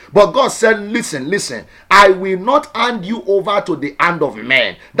meaning. But God said, listen, I will not hand you over to the hand of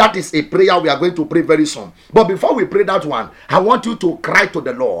men. That is a prayer we are going to pray very soon. But before we pray that one, I want you to cry to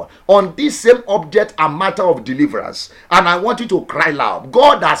the Lord on this same object and matter of deliverance. And I want you to cry loud.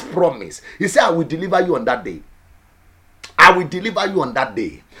 God has promised. He said, I will deliver you on that day. I will deliver you on that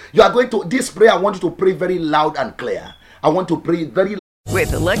day. You are going to, this prayer, I want you to pray very loud and clear. I want to pray very loud.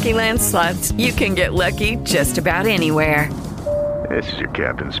 With the Lucky Land Slots, you can get lucky just about anywhere. This is your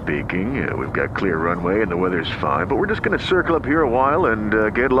captain speaking. We've got clear runway and the weather's fine, but we're just going to circle up here a while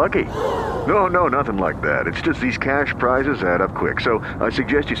and get lucky. No, nothing like that. It's just these cash prizes add up quick. So I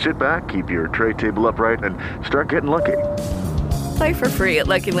suggest you sit back, keep your tray table upright, and start getting lucky. Play for free at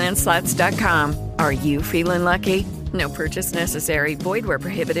LuckyLandSlots.com. Are you feeling lucky? No purchase necessary. Void where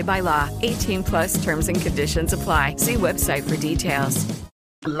prohibited by law. 18+ terms and conditions apply. See website for details.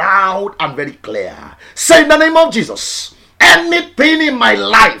 Loud and very clear. Say in the name of Jesus, anything in my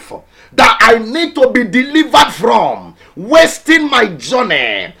life that I need to be delivered from, wasting my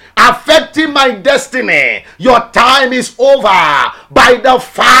journey, affecting my destiny, your time is over. By the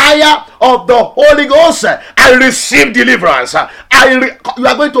fire of the Holy Ghost, I receive deliverance. You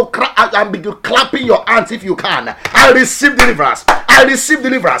are going to begin clapping your hands if you can. I receive deliverance. I receive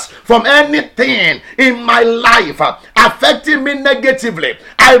deliverance from anything in my life affecting me negatively.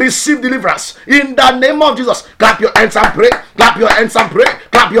 I receive deliverance in the name of Jesus. Clap your hands and pray. Clap your hands and pray.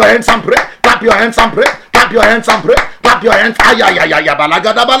 Clap your hands and pray. Clap your hands and pray. Clap your hands and pray. Clap your hands.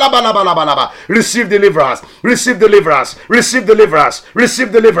 Receive deliverance. Receive deliverance. Receive deliverance.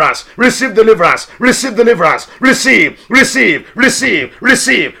 Receive deliverance. Receive deliverance. Receive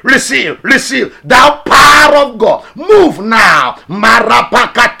deliverance. Receive. Thou power of God, move now.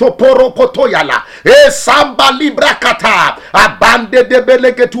 Marapaka toporo kotoyala. Samba librakata. Abande de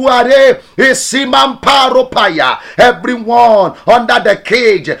beleketuare. Simamparo paya. Everyone under the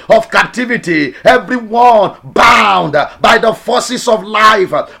cage of captivity. Everyone bound by the forces of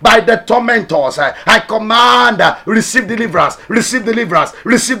life, by the tormentors. I command, receive deliverance. Receive deliverance.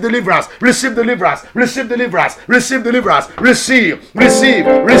 Receive deliverance. Receive deliverance. Receive deliverance. Receive deliverance. Receive. Receive.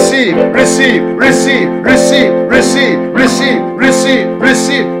 Receive. Receive. Receive. Receive. Receive. Receive. Receive.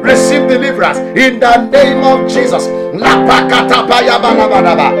 Receive. Receive deliverance in the name of Jesus. Lapakatapaya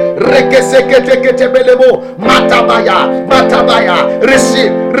balabadaba. Rekeseketeketebelebo. Matabaya.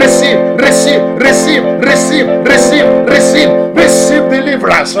 Receive. Receive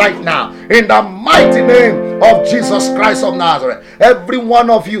deliverance right now in the mighty name of Jesus Christ of Nazareth. Every one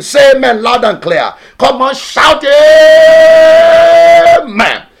of you say amen loud and clear. Come on, shout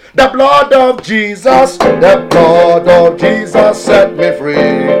amen. The blood of Jesus set me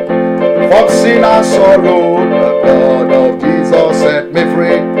free from sin and sorrow. The blood of Jesus set me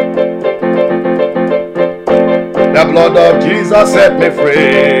free. The blood of Jesus set me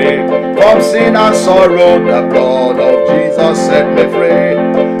free from sin and sorrow. The blood of Jesus set me free.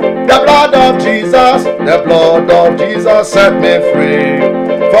 The blood of Jesus set me free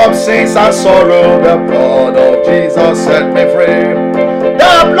from sins and sorrow. The blood of Jesus set me free.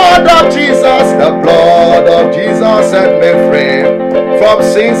 The blood of Jesus set me free from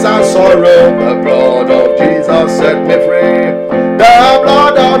sins and sorrow. The blood of Jesus set me free. The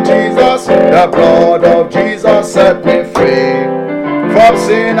blood of Jesus set me free from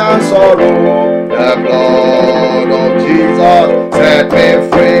sin and sorrow. The blood of Jesus set me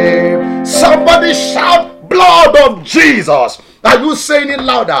free. Somebody shout, blood of Jesus. Are you saying it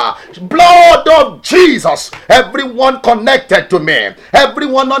louder? Blood of Jesus. Everyone connected to me,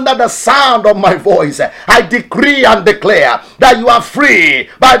 everyone under the sound of my voice, I decree and declare that you are free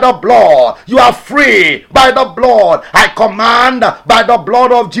by the blood. You are free by the blood. I command by the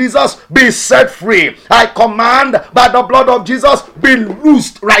blood of Jesus, be set free. I command by the blood of Jesus, be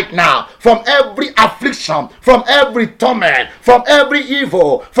loosed right now from every affliction, from every torment, from every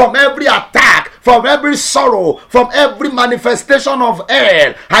evil, from every attack, from every sorrow, from every manifestation of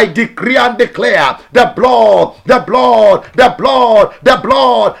hell. I decree and declare the blood, the blood, the blood, the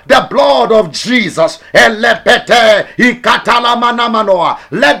blood, the blood of Jesus.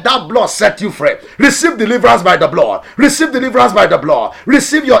 Let that blood set you free. Receive deliverance by the blood. Receive deliverance by the blood.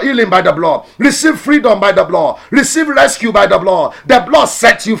 Receive your healing by the blood. Receive freedom by the blood. Receive rescue by the blood. The blood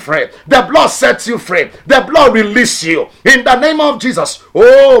sets you free. The blood sets you free. The blood releases you in the name of Jesus.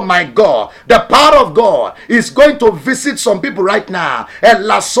 Oh my God, the power of God is going to visit some people right now.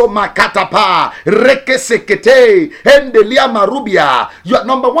 You are,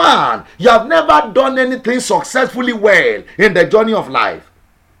 number one, you have never done anything successfully well in the journey of life.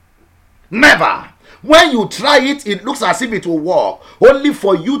 Never. When you try it, it looks as if it will work, only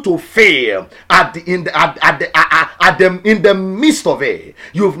for you to fail in the midst of it.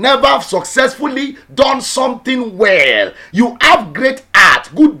 You've never successfully done something well. You have great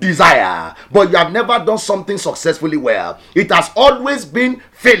art, good desire, but you have never done something successfully well. It has always been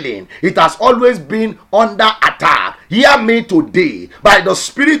failing. It has always been under attack. Hear me today. By the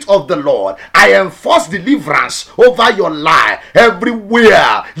Spirit of the Lord, I enforce deliverance over your life.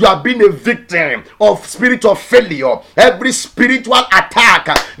 Everywhere you have been a victim of spirit of failure, every spiritual attack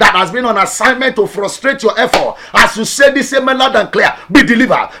that has been on assignment to frustrate your effort, as you say this amen loud and clear, be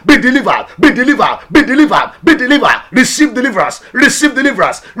delivered, be delivered, be delivered, be delivered, be delivered. Receive deliverance, receive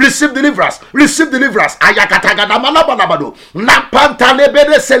deliverance, receive deliverance, receive deliverance. Ayakatagadamalabadu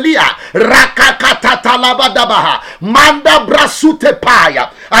Nampantalebere Selia Rakakatatalabadabaha Manda Brasute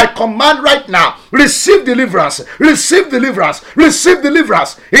Paya. I command right now, receive deliverance, receive deliverance, receive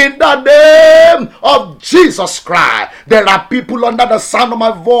deliverance in the name of Jesus Christ. There are people under the sound of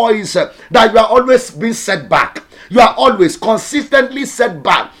my voice that you are always being set back. You are always consistently set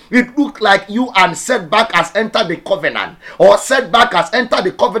back. It looks like you and setback has entered the covenant, or setback has entered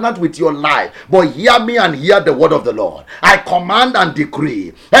the covenant with your life. But hear me and hear the word of the Lord. I command and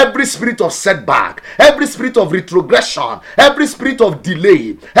decree every spirit of setback, every spirit of retrogression, every spirit of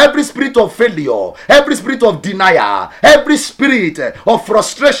delay, every spirit of failure, every spirit of denial, every spirit of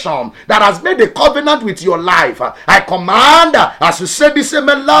frustration that has made a covenant with your life. I command, as you say this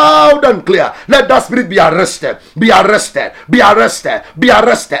amen loud and clear, let that spirit be arrested, be arrested, be arrested, be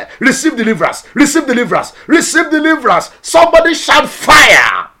arrested. Receive deliverance, receive deliverance, receive deliverance. Somebody shout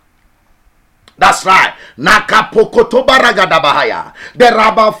fire. That's right. There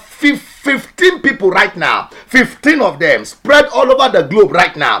are about 15 people right now, 15 of them spread all over the globe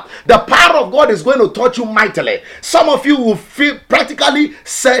right now. The power of God is going to touch you mightily. Some of you will feel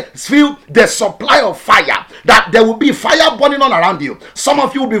the supply of fire, that there will be fire burning all around you. Some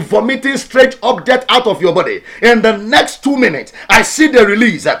of you will be vomiting strange objects out of your body. In the next 2 minutes, I see the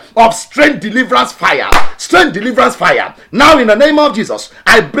release of strange deliverance fire. Strange deliverance fire. Now in the name of Jesus,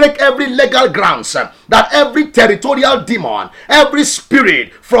 I break every legal grounds that every territorial demon, every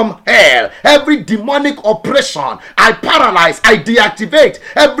spirit from hell, every demonic oppression, I paralyze, I deactivate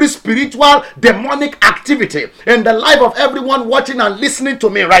every spiritual demonic activity in the life of everyone watching and listening to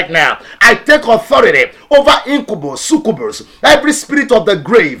me right now. I take authority over incubus, succubus, every spirit of the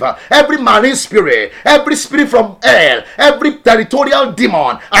grave, every marine spirit, every spirit from hell, every territorial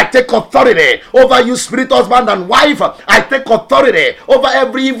demon. I take authority over you, spirit husband and wife. I take authority over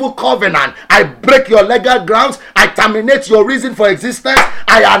every evil covenant. I break your legal grounds. I terminate your reason for existence.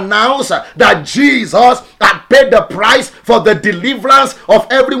 I announce that Jesus had paid the price for the deliverance of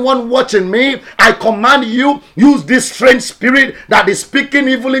everyone watching me. I command you, use this strange spirit that is speaking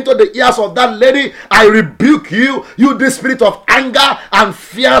evil into the ears of that lady. I rebuke you, this spirit of anger and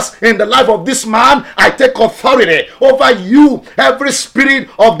fears in the life of this man. I take authority over you, every spirit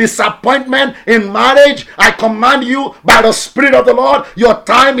of disappointment in marriage. I command you by the Spirit of the Lord, your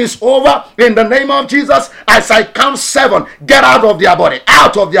time is over in the name of Jesus. As I count 7, get out of their body,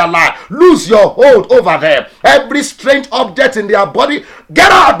 out of their life, lose your hold over them. every strange object in their body,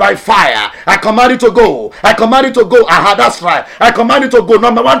 get out by fire. I command you to go. I command you to go. Aha, that's right. I command you to go.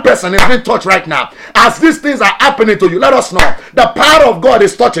 Number one person is being touched right now. As these things are happening to you, let us know the power of God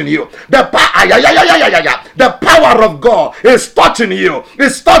is touching you. The power of God is touching you.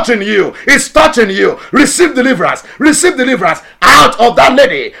 It's touching you. It's touching you. Receive deliverance. Receive deliverance out of that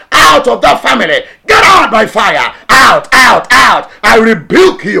lady, out of that family. Get out by fire. Out, out, out. I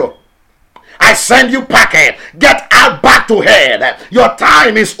rebuke you. I send you packing. Get out back to hell. Your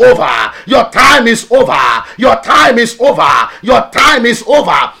time is over. Your time is over. Your time is over. Your time is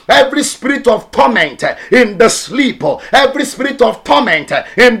over. Every spirit of torment in the sleep, every spirit of torment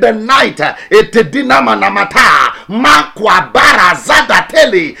in the night, etedinamanamata makwa barazada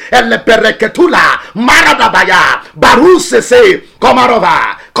teli elepereketula maradabaya baruse say, come out of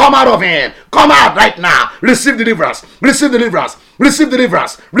her. Come out of him. Come out right now. Receive deliverance. Receive deliverance. Receive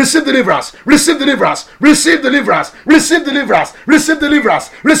deliverance. Receive deliverance. Receive deliverance. Receive deliverance. Receive deliverance. Receive deliverance.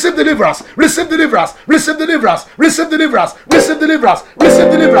 Receive deliverance. Receive deliverance. Receive deliverance. Receive deliverance. Receive deliverance. Receive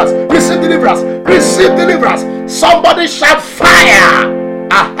deliverance. Receive deliverance. Receive deliverance. Somebody shout fire.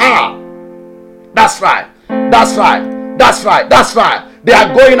 Aha. That's right. That's right. That's right. That's right. They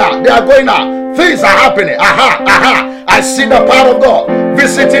are going out. They are going out. Things are happening. Aha. Aha. I see the power of God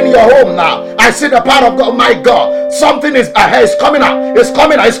visiting your home now. I see the power of God. My God, something is ahead. It's coming out. It's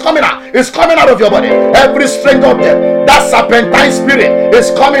coming out. It's coming out. It's coming out of your body. Every strange object, that serpentine spirit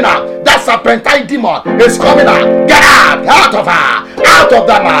is coming out. That serpentine demon is coming out. Get out. Out of her. Out of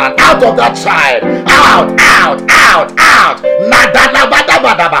that man. Out of that child. Out. Out. Out. Out.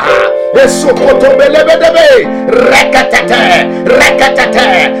 Nadalabadabadabaha.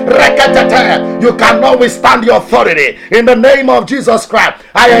 You cannot withstand the authority. In the name of Jesus Christ,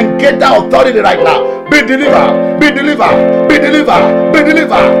 I engage the authority right now. Be delivered. Be delivered. Be delivered. Be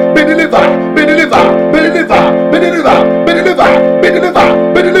delivered. Be delivered. Be delivered. Be delivered. Be delivered. Be delivered. Be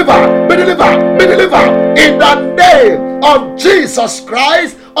delivered. Be delivered. Be delivered. Be delivered. In the name of Jesus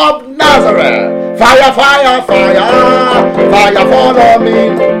Christ of Nazareth. Fire, fire, fire. Fire follow me.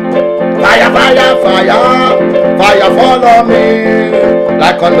 Fire, fire, fire. Fire follow me.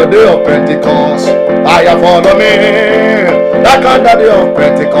 Like on the day of Pentecost. Fire follow me. Like on the day of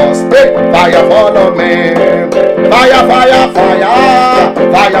Pentecost. Hey, fire follow me. Fire, fire, fire.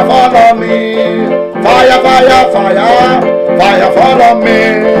 Fire follow me. Fire, fire, fire. Fire follow me.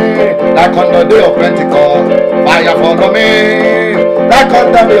 Like on the day of Pentecost. Fire follow me. Like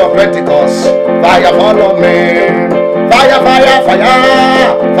on the day of Pentecost. Fire follow me. Fire, fire, fire.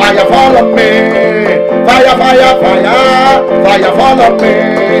 Fire follow me. Fire, fire, fire. Fire follow me.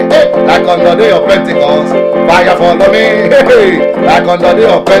 Hey, like on the day of Pentecost. Fire follow me. Hey, like on the day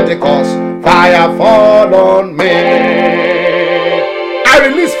of Pentecost. Fire follow me. I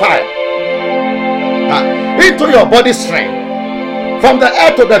release fire into your body strength. From the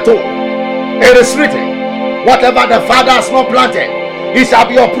head to the toe. It is written, whatever the Father has not planted, it shall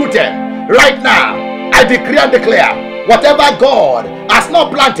be uprooted. Right now, I decree and declare, whatever God has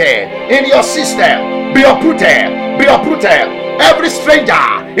not planted in your system, be uprooted. Be uprooted. Every stranger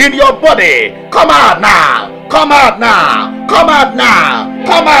in your body, come out now. Come out now. Come out now.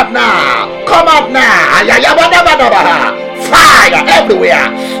 Come out now. Come out now. Fire everywhere.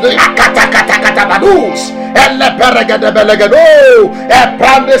 Lakatakatakatabadoos. Eleperegedebelegedo.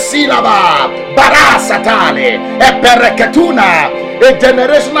 Epandesilaba. Barasatale. Epereketuna. A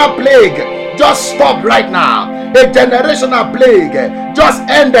generational plague just stop right now. A generational plague just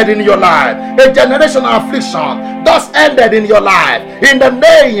ended in your life. A generational affliction just ended in your life. In the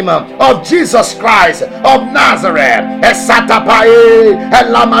name of Jesus Christ of Nazareth.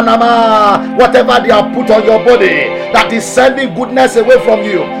 Whatever they have put on your body that is sending goodness away from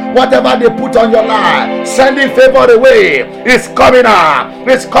you, whatever they put on your life, sending favor away, it's coming out.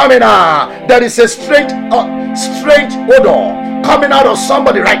 It's coming out. There is a strange odor coming out of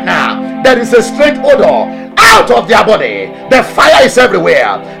somebody right now. There is a strange odor out of their body. The fire is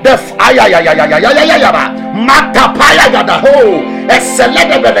everywhere. The fire, Matapaya Gadaho,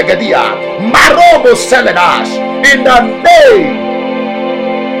 Eseledebelegedia, Marobo Seledash, in the name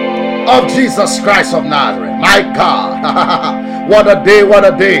of Jesus Christ of Nazareth. My God, what a day, what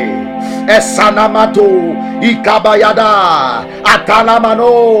a day. Esanamato ikabayada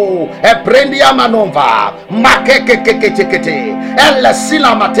atalamano ebrendia manova makekekekekete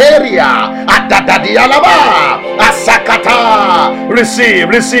elesila materia adadadialaba asakata. Receive.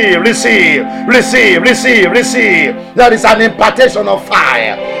 There is an impartation of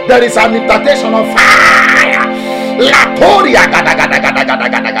fire. There is an impartation of fire. Latoria gada.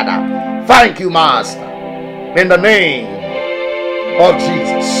 Thank you, Master, in the name of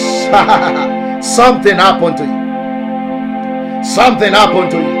Jesus. Something happened to you. Something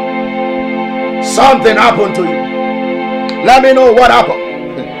happened to you. Something happened to you. Let me know what happened.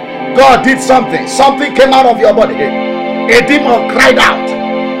 God did something. Something came out of your body. A demon cried out.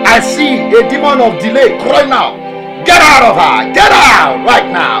 I see a demon of delay crying out. Get out of her. Get out right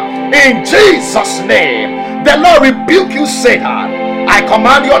now. In Jesus' name. The Lord rebuke you, Satan. I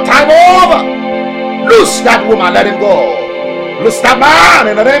command your time over. Loose that woman. Let him go. Loose that man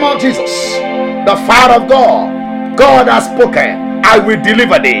in the name of Jesus. The fire of God. God has spoken. I will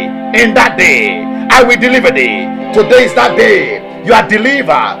deliver thee in that day. I will deliver thee. Today is that day. You are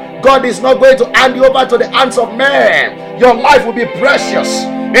delivered. God is not going to hand you over to the hands of men. Your life will be precious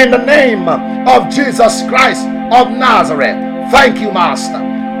in the name of Jesus Christ of Nazareth. Thank you, Master.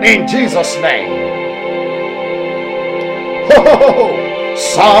 In Jesus' name. Oh,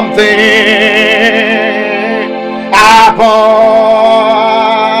 something happened,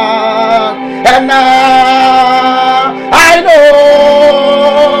 and now I know.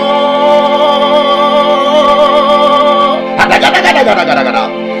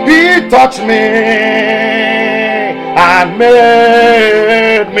 He touched me and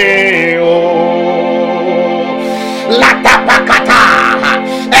made me whole.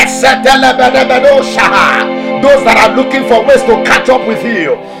 Those that are looking for ways to catch up with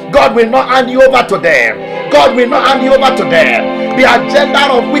you, God will not hand you over to them. God will not hand you over to them. The agenda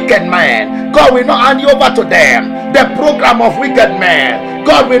of wicked men, God will not hand you over to them. The program of wicked men,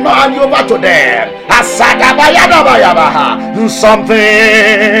 God will not hand you over to them. Something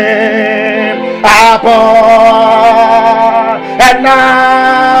happened, and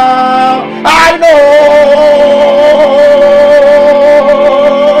now I know.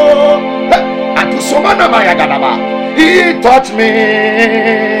 And to he touched me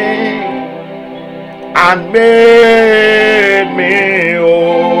and made me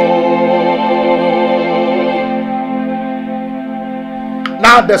whole.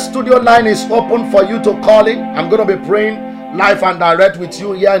 Now the studio line is open for you to call in. I'm going to be praying live and direct with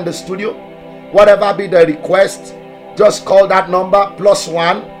you here in the studio. Whatever be the request, just call that number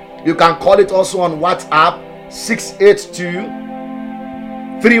 +1. You can call it also on WhatsApp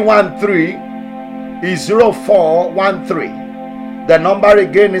 682-313-0413. The number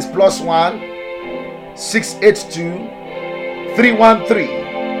again is +1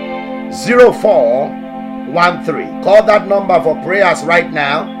 682-313-0413. Call that number for prayers right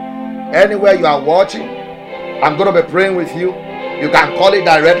now. Anywhere you are watching, I'm going to be praying with you. You can call it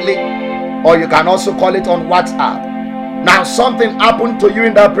directly, or you can also call it on WhatsApp. Now something happened to you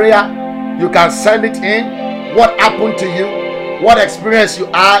in that prayer. You can send it in. What happened to you? What experience you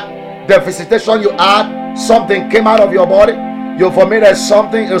had? The visitation you had? Something came out of your body? You vomited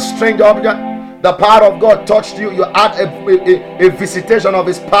something, a strange object? The power of God touched you. You had a visitation of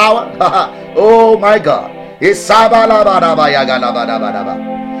His power. Oh my God. He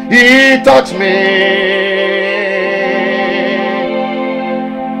touched me.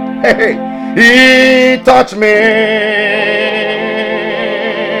 Hey, He touched me.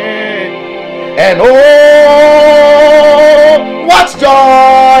 And oh, what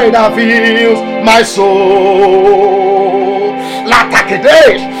joy that fills my soul.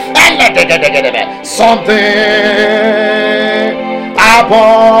 Something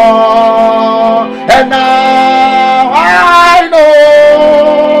happened, and now I know.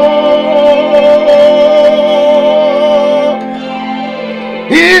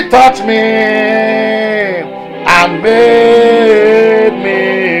 He touched me and made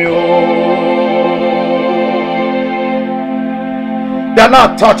me whole. The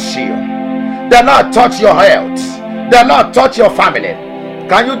Lord touch you. The Lord touch your health. The Lord touch your family.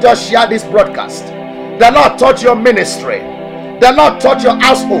 Can you just share this broadcast? The Lord touch your ministry. The Lord touch your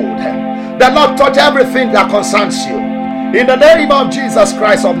household. The Lord touch everything that concerns you. In the name of Jesus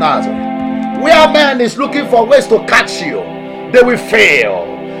Christ of Nazareth. Where man is looking for ways to catch you, they will fail.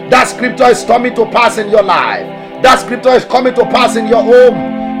 That scripture is coming to pass in your life. That scripture is coming to pass in your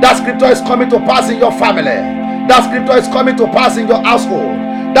home. That scripture is coming to pass in your family. That scripture is coming to pass in your household.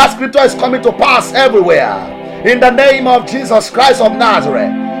 That scripture is coming to pass everywhere. In the name of Jesus Christ of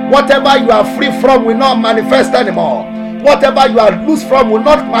Nazareth. Whatever you are free from will not manifest anymore. Whatever you are loose from will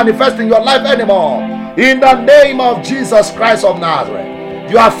not manifest in your life anymore. In the name of Jesus Christ of Nazareth.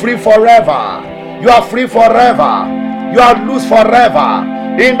 You are free forever. You are free forever. You are loose forever.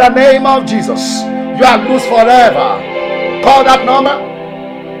 In the name of Jesus. You are loose forever. Call that number.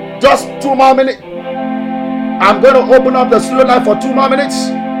 Just 2 more minutes. I'm going to open up the studio line for 2 more minutes.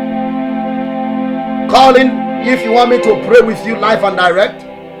 Call in if you want me to pray with you live and direct.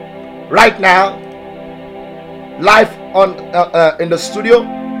 Right now. Live on in the studio.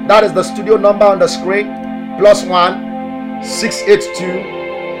 That is the studio number on the screen. +1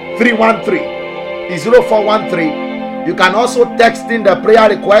 682 313 0413. You can also text in the prayer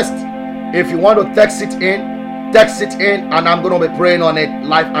request. If you want to text it in, and I'm going to be praying on it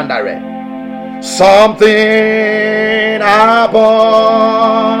live and direct. Something happened,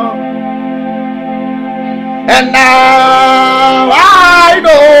 and now I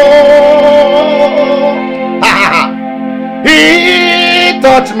know He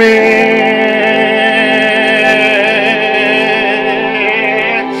touched me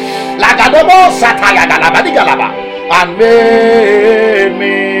like a double satire and made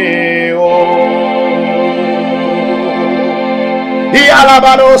me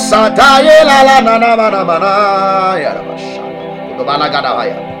Alabado Sataye la la na na na na ya la bashana do balagada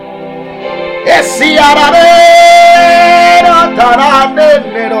haya esi arabe tarade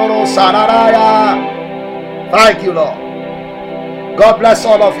nero sararaya. Thank you, Lord. God bless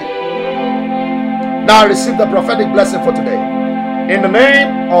all of you. Now receive the prophetic blessing for today. In the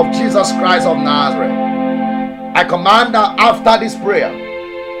name of Jesus Christ of Nazareth, I command that after this prayer,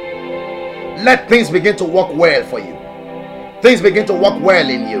 let things begin to work well for you. Things begin to work well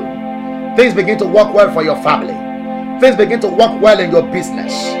in you. Things begin to work well for your family. Things begin to work well in your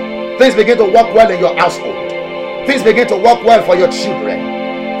business. Things begin to work well in your household. Things begin to work well for your children.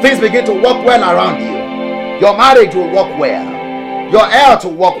 Things begin to work well around you. Your marriage will work well. Your health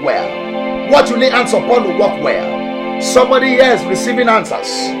will work well. What you lay hands upon will work well. Somebody here is receiving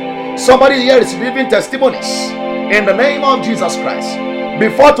answers. Somebody here is receiving testimonies. In the name of Jesus Christ.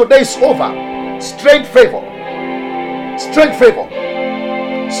 Before today is over, strange favor. Strange favor.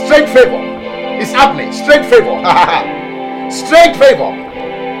 Strange favor is happening. Strange favor. Strange favor.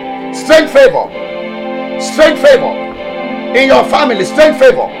 Strange favor. Strange favor. In your family, strange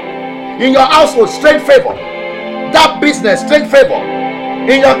favor. In your household, strange favor. That business, strange favor.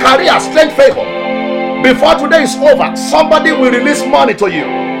 In your career, strange favor. Before today is over, somebody will release money to you.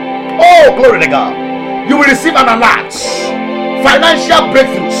 Oh, glory to God. You will receive an alert. Financial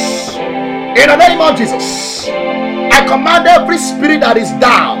breakthroughs. In the name of Jesus. I command every spirit that is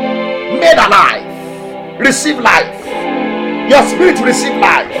down, made alive, receive life. Your spirit will receive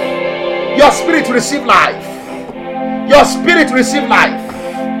life. Your spirit will receive life. Your spirit will receive life.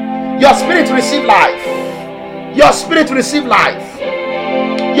 Your spirit will receive life. Your spirit will receive life.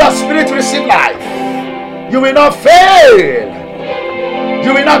 Your spirit will receive life. You will not fail.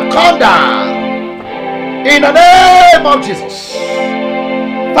 You will not come down. In the name of Jesus.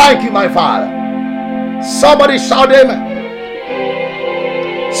 Thank you, my Father. Somebody shout amen.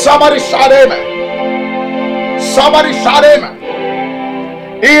 Somebody shout amen. Somebody shout amen.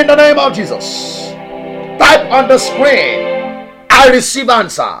 In the name of Jesus. Type on the screen, I receive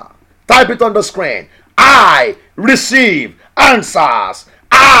answer. Type it on the screen. I receive answers.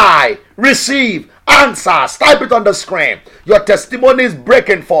 I receive answers. Type it on the screen. Your testimony is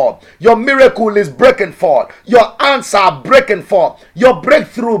breaking forth. Your miracle is breaking forth. Your answer breaking forth. Your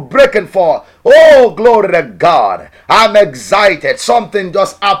breakthrough breaking forth. Oh, glory to God. I'm excited. Something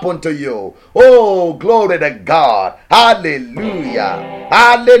just happened to you. Oh, glory to God. Hallelujah.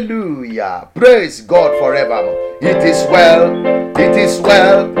 Hallelujah. Praise God forever. It is well. It is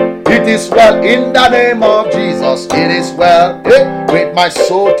well. It is well in the name of Jesus. It is well with my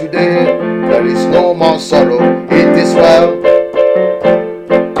soul today. There is no more sorrow. It is well.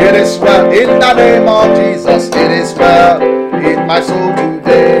 It is well in the name of Jesus. It is well in my soul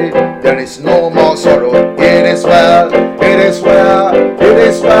today. There is no more sorrow. It is well. It is well. It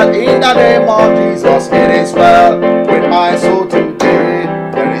is well in the name of Jesus. It is well with my soul today.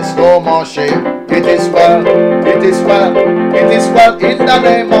 There is no more shame. It is well. It is well. It is well in the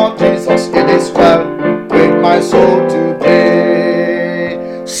name of Jesus. It is well with my soul today.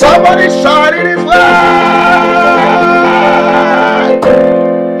 Somebody shout, it is well.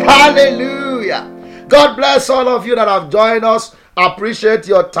 Hallelujah. God bless all of you that have joined us. Appreciate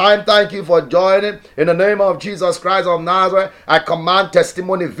your time. Thank you for joining. In the name of Jesus Christ of Nazareth, I command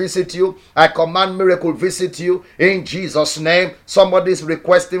testimony visit you. I command miracle visit you. In Jesus' name, somebody is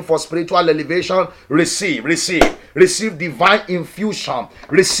requesting for spiritual elevation. Receive divine infusion.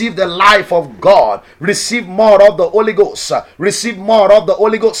 Receive the life of God. Receive more of the Holy Ghost. Receive more of the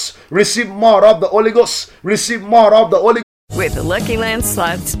Holy Ghost. Receive more of the Holy Ghost. Receive more of the Holy Ghost. With the Lucky Land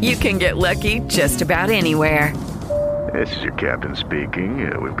Slots, you can get lucky just about anywhere. This is your captain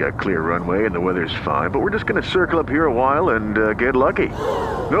speaking. We've got clear runway and the weather's fine, but we're just going to circle up here a while and get lucky.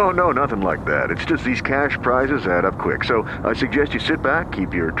 No, nothing like that. It's just these cash prizes add up quick. So I suggest you sit back,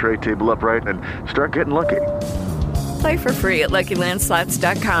 keep your tray table upright, and start getting lucky. Play for free at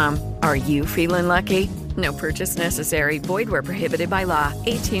LuckyLandSlots.com. Are you feeling lucky? No purchase necessary. Void where prohibited by law.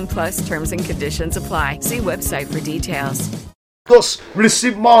 18 plus terms and conditions apply. See website for details. Ghost,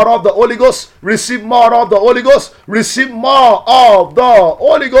 receive more of the Holy Ghost, receive more of the Holy Ghost, receive more of the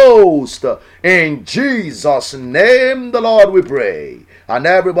Holy Ghost. In Jesus' name, the Lord, we pray. And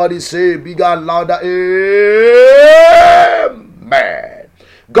everybody say bigger and louder, amen.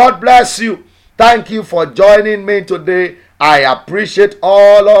 God bless you. Thank you for joining me today. I appreciate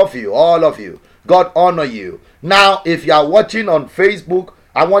all of you, all of you. God honor you. Now, if you are watching on Facebook,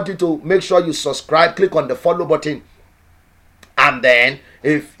 I want you to make sure you subscribe, click on the follow button. And then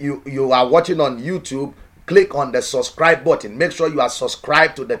if you are watching on YouTube, click on the subscribe button. Make sure you are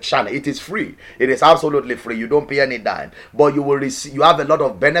subscribed to the channel. It is free. It is absolutely free. You don't pay any dime, but you will receive, you have a lot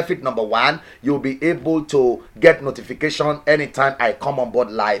of benefit. Number one, you'll be able to get notification anytime I come on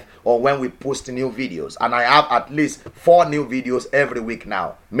board live or when we post new videos. And I have at least 4 new videos every week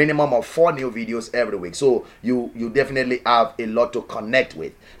now, minimum of 4 new videos every week. So you definitely have a lot to connect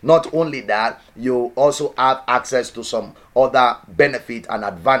with. Not only that, you also have access to some other benefit and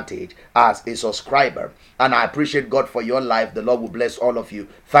advantage as a subscriber. And I appreciate God for your life. The Lord will bless all of you.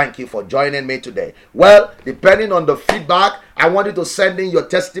 Thank you for joining me today. Well, depending on the feedback, I want you to send in your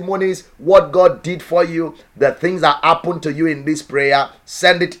testimonies, what God did for you, the things that happened to you in this prayer.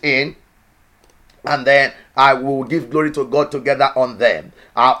 Send it in, and then I will give glory to God together on them.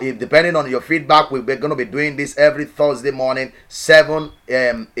 If depending on your feedback, we're going to be doing this every Thursday morning, 7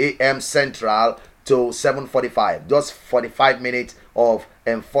 a.m. Central to 7:45. Just 45 minutes of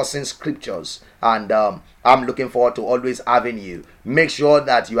enforcing scriptures. And I'm looking forward to always having you. Make sure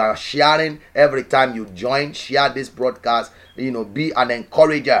that you are sharing every time you join. Share this broadcast. Be an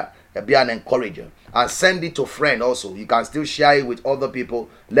encourager. Be an encourager. And send it to friends also. You can still share it with other people.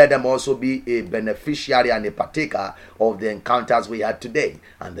 Let them also be a beneficiary and a partaker of the encounters we had today.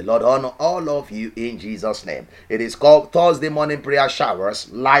 And the Lord honor all of you in Jesus' name. It is called Thursday Morning Prayer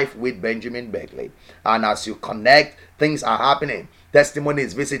Showers, live with Benjamin Beckley. And as you connect, things are happening. Testimony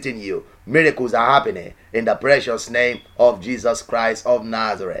is visiting you. Miracles are happening in the precious name of Jesus Christ of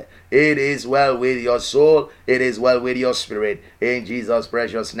Nazareth. It is well with your soul. It is well with your spirit. In Jesus'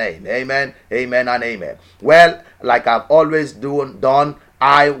 precious name. Amen. Amen and amen. Well, like I've always done,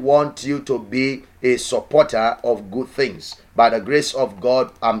 I want you to be a supporter of good things. By the grace of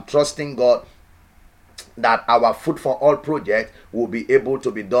God, I'm trusting God that our Food for All project will be able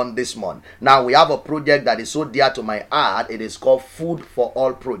to be done this month. Now, we have a project that is so dear to my heart. It is called Food for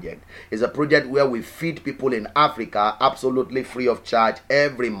All project. It's a project where we feed people in Africa absolutely free of charge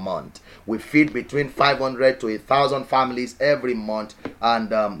every month. We feed between 500 to 1,000 families every month, and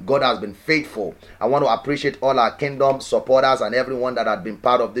God has been faithful. I want to appreciate all our kingdom supporters and everyone that had been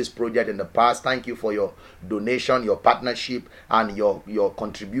part of this project in the past. Thank you for your donation, your partnership, and your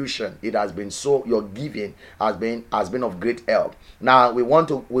contribution. It has been so, your giving has been of great help. Now we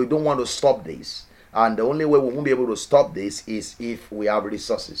don't want to stop this, and the only way we won't be able to stop this is if we have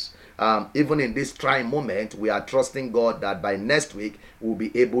resources. Even in this trying moment, we are trusting God that by next week we'll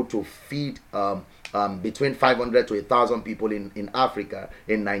be able to feed between 500 to 1,000 people in Africa.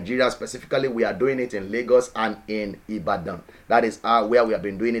 In Nigeria specifically, we are doing it in Lagos and in Ibadan. That is where we have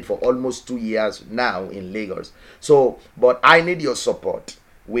been doing it for almost 2 years now in Lagos. So, but I need your support.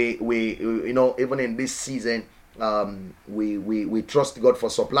 We even in this season, we trust God for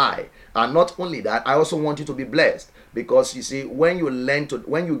supply. And not only that, I also want you to be blessed, because you see, when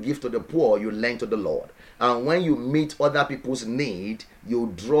you give to the poor, you lend to the Lord. And when you meet other people's need,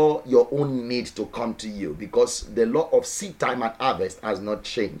 you draw your own need to come to you, because the law of seed time and harvest has not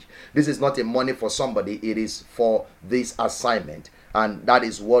changed. This is not a money for somebody, it is for this assignment. And that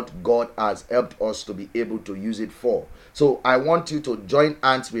is what God has helped us to be able to use it for. So I want you to join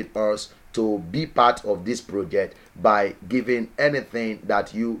hands with us to be part of this project by giving anything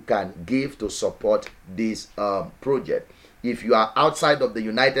that you can give to support this project. If you are outside of the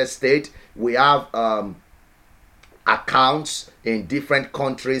United States, we have accounts in different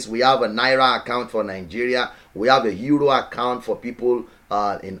countries. We have a Naira account for Nigeria. We have a Euro account for people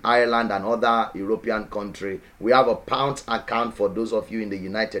in Ireland and other European country. We have a pound account for those of you in the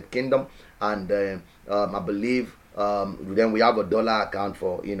United Kingdom, and I believe then we have a dollar account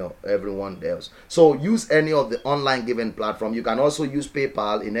for everyone else. So use any of the online giving platform. You can also use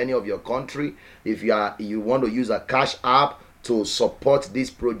PayPal in any of your country. If you want to use a Cash App to support this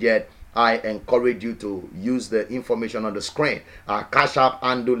project, I encourage you to use the information on the screen. Our Cash App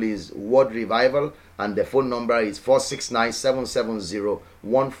handle is Word Revival, and the phone number is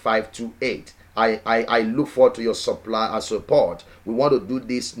 469-770-1528. I look forward to your support. We want to do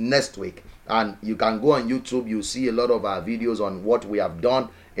this next week, and you can go on YouTube. You see a lot of our videos on what we have done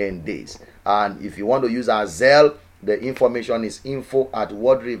in this. And if you want to use our Zelle, the information is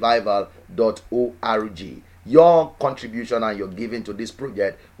info@worldrevival.org. Your contribution and your giving to this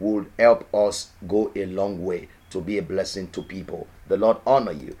project will help us go a long way to be a blessing to people. The Lord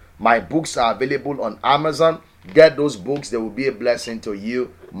honor you. My books are available on Amazon. Get those books. They will be a blessing to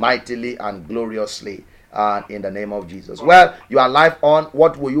you mightily and gloriously. In the name of Jesus. Well, you are live on.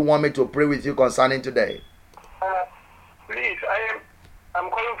 What will you want me to pray with you concerning today? Please, I'm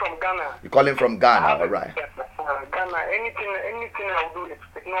calling from Ghana. You're calling from Ghana, all right. Ghana, anything I'll do, it's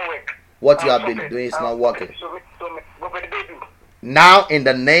not work. What you have been doing is not working. Now, in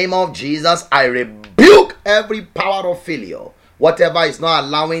the name of Jesus, I rebuke every power of failure. Whatever is not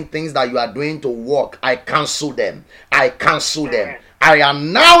allowing things that you are doing to work, I cancel them. I cancel them. I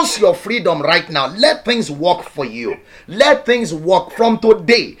announce your freedom right now. Let things work for you. Let things work from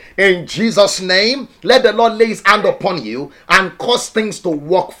today. In Jesus' name, let the Lord lay his hand upon you and cause things to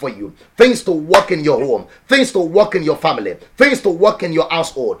work for you. Things to work in your home. Things to work in your family. Things to work in your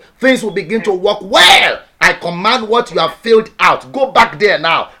household. Things will begin to work well. I command what you have failed out. Go back there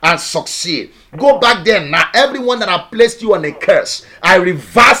now and succeed. Go back there now. Everyone that have placed you on a curse, I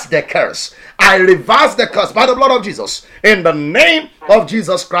reverse the curse. I reverse the curse by the blood of Jesus. In the name of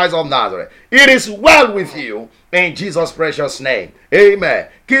Jesus Christ of Nazareth. It is well with you in Jesus' precious name. Amen.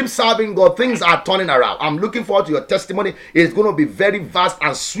 Keep serving God. Things are turning around. I'm looking forward to your testimony. It's going to be very vast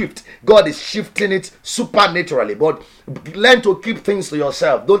and swift. God is shifting it supernaturally. But learn to keep things to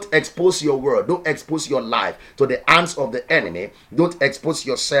yourself. Don't expose your world. Don't expose your life to the hands of the enemy. Don't expose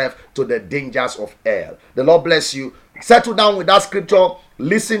yourself to the dangers of hell. The Lord bless you. Settle down with that scripture.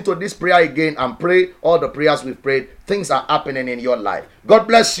 Listen to this prayer again and pray all the prayers we've prayed. Things are happening in your life. God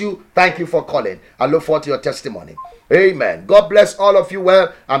bless you. Thank you for calling. I look forward to your testimony. Amen. God bless all of you.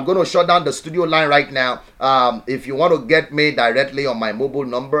 Well, I'm going to shut down the studio line right now. If you want to get me directly on my mobile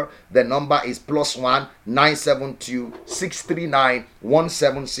number, the number is +1 972 639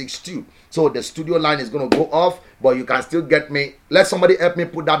 1762. So the studio line is going to go off, but you can still get me. Let somebody help me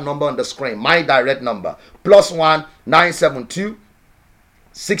put that number on the screen. My direct number, +1 972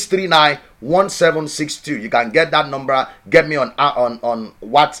 639 1762. You can get that number. Get me on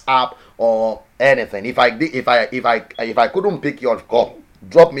WhatsApp or anything. If I couldn't pick your call,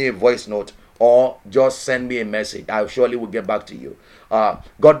 drop me a voice note or just send me a message. I surely will get back to you.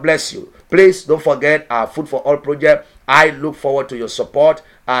 God bless you. Please don't forget our Food for All project. I look forward to your support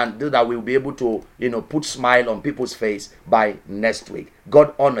and that we'll be able to, put smile on people's face by next week.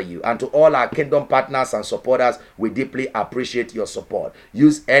 God honor you. And to all our kingdom partners and supporters, we deeply appreciate your support.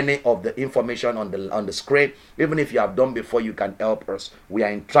 Use any of the information on the screen. Even if you have done before, you can help us. We are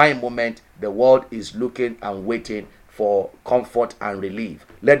in trying moment. The world is looking and waiting for comfort and relief.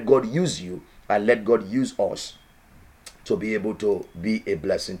 Let God use you and let God use us to be able to be a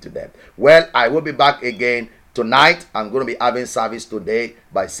blessing to them. Well, I will be back again tonight. I'm going to be having service today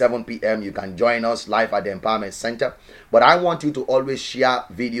by 7 p.m. You can join us live at the Empowerment Center. But I want you to always share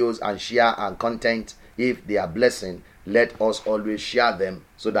videos and share and content. If they are blessing, let us always share them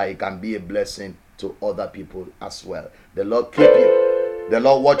so that it can be a blessing to other people as well. The Lord keep you. The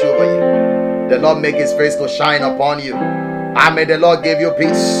Lord watch over you. The Lord make his face to shine upon you. And may the Lord give you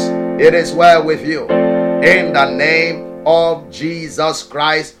peace. It is well with you. In the name of Jesus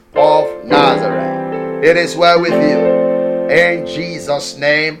Christ of Nazareth. It is well with you. In Jesus'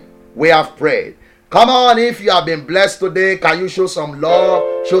 name we have prayed. Come on, if you have been blessed today, can you show some love,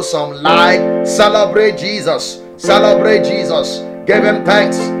 show some light, celebrate Jesus, celebrate Jesus, give him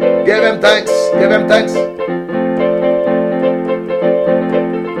thanks, give him thanks, give him thanks.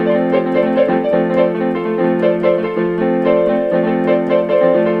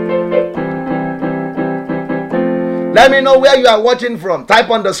 Let me know where you are watching from. Type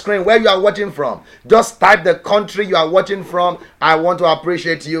on the screen where you are watching from. Just type the country you are watching from. I want to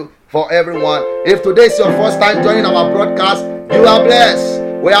appreciate you for everyone. If today is your first time joining our broadcast, you are blessed.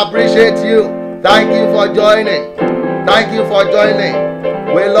 We appreciate you. Thank you for joining. Thank you for joining.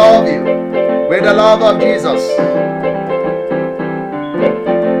 We love you with the love of Jesus.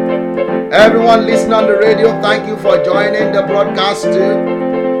 Everyone listening on the radio, thank you for joining the broadcast too.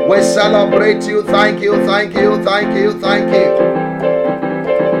 We celebrate you. Thank you, thank you, thank you, thank you.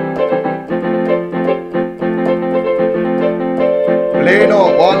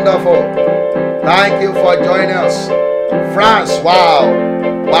 Leno, wonderful. Thank you for joining us. France, wow.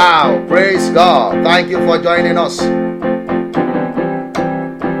 Wow, praise God. Thank you for joining us.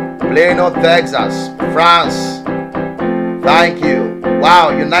 Plano, Texas, France. Thank you.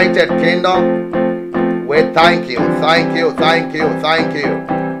 Wow, United Kingdom. We thank you, thank you, thank you, thank you.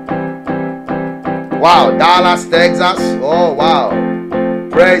 Wow, Dallas, Texas. Oh, wow.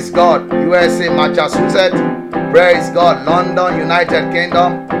 Praise God. USA, Massachusetts. Praise God. London, United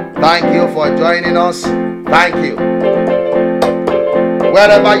Kingdom. Thank you for joining us. Thank you.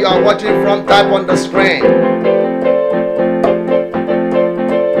 Wherever you are watching from, type on the screen.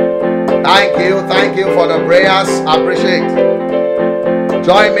 Thank you for the prayers. Appreciate.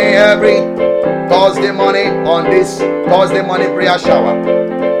 Join me every Thursday morning on this Thursday morning prayer shower.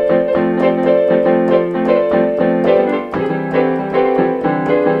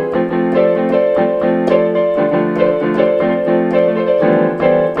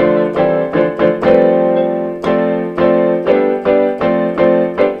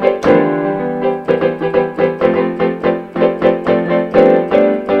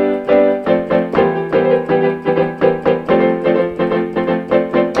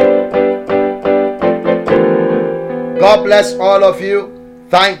 God bless all of you.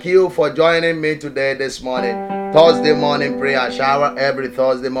 Thank you for joining me today, this morning. Thursday morning prayer shower every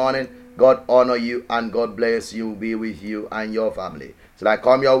Thursday morning. God honor you and God bless you, be with you and your family. So I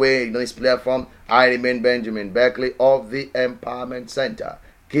come your way in this platform. I remain Benjamin Beckley of the Empowerment Center.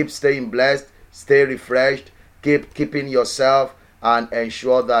 Keep staying blessed, stay refreshed, keeping yourself and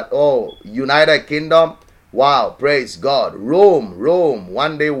ensure that, United Kingdom, wow, praise God. Rome,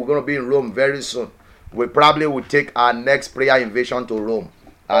 one day we're going to be in Rome very soon. We probably will take our next prayer invasion to Rome.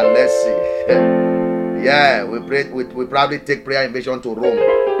 And let's see. Yeah, we probably take prayer invasion to Rome.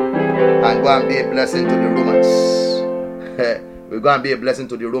 And go and be a blessing to the Romans. We're going to be a blessing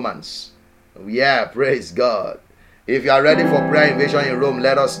to the Romans. Yeah, praise God. If you are ready for prayer invasion in Rome,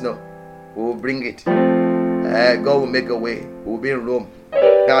 let us know. We will bring it. God will make a way. We'll be in Rome.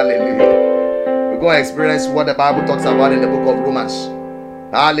 Hallelujah. We're going to experience what the Bible talks about in the book of Romans.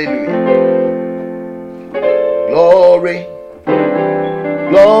 Hallelujah. Glory,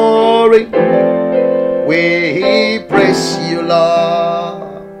 glory, we praise you,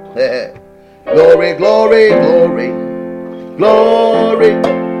 Lord. Glory, glory, glory, glory,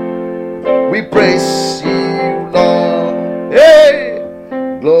 we praise you, Lord. Hey,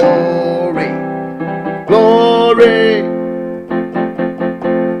 glory, glory,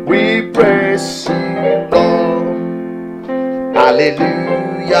 we praise you, Lord.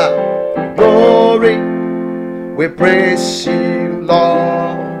 Hallelujah, glory. We praise you,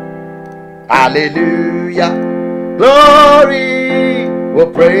 Lord. Hallelujah. Glory. We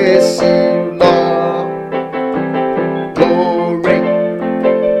praise you, Lord. Glory.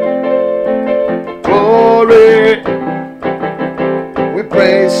 Glory. We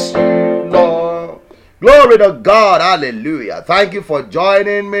praise you, Lord. Glory to God. Hallelujah. Thank you for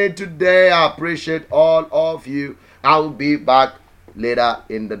joining me today. I appreciate all of you. I will be back later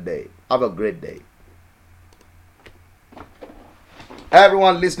in the day. Have a great day.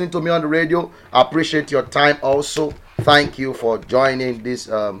 Everyone listening to me on the radio, I appreciate your time also. Thank you for joining this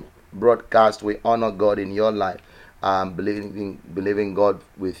broadcast. We honor God in your life. I'm believing God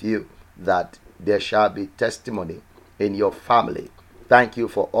with you that there shall be testimony in your family. Thank you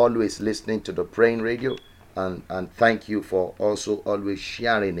for always listening to the praying radio, and thank you for also always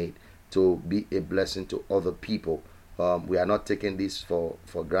sharing it to be a blessing to other people. We are not taking this for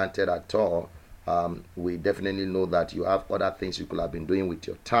granted at all. We definitely know that you have other things you could have been doing with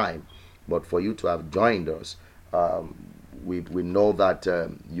your time, but for you to have joined us, we know that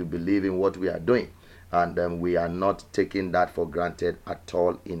you believe in what we are doing, and we are not taking that for granted at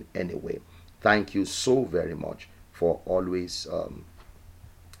all in any way. Thank you so very much for always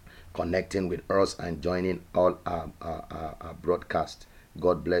connecting with us and joining all our broadcast.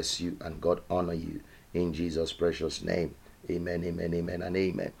 God bless you and God honor you in Jesus' precious name. Amen, amen, amen, and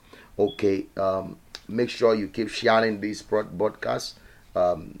amen. Okay, make sure you keep sharing these broadcasts.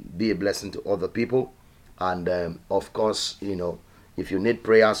 Be a blessing to other people. And of course, if you need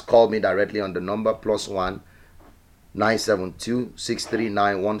prayers, call me directly on the number +1 972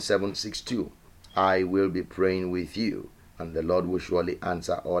 639 1762. I will be praying with you, and the Lord will surely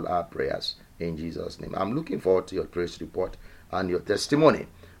answer all our prayers in Jesus' name. I'm looking forward to your praise report and your testimony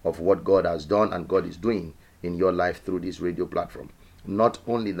of what God has done and God is doing in your life through this radio platform. Not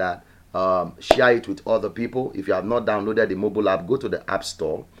only that, share it with other people. If you have not downloaded the mobile app, go to the App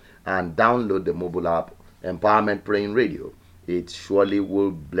Store and download the mobile app, Empowerment Praying Radio. It surely will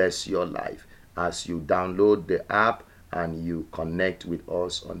bless your life as you download the app and you connect with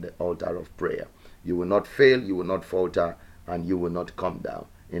us on the altar of prayer. You will not fail, you will not falter, and you will not come down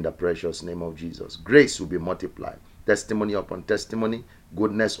in the precious name of Jesus. Grace will be multiplied. Testimony upon testimony,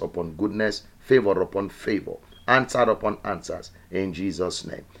 goodness upon goodness, favor upon favor, answer upon answers in Jesus'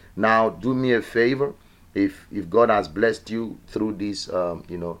 name. Now, do me a favor. If God has blessed you through this,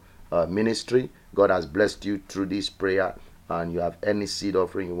 ministry, God has blessed you through this prayer and you have any seed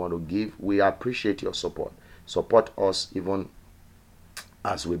offering you want to give, we appreciate your support. Support us even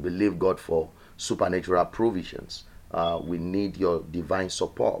as we believe God for supernatural provisions. We need your divine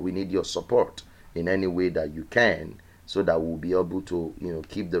support. We need your support in any way that you can, so that we'll be able to,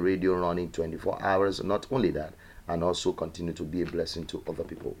 keep the radio running 24 hours. Not only that, and also continue to be a blessing to other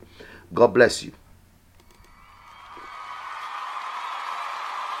people. God bless you.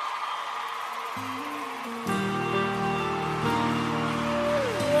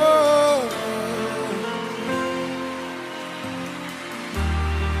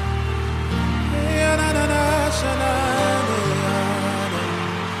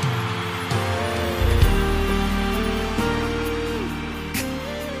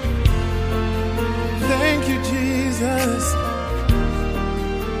 Thank you, Jesus.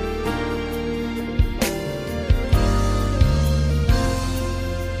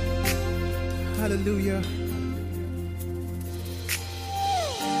 Hallelujah.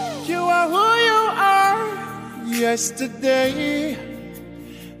 You are who you are, yesterday,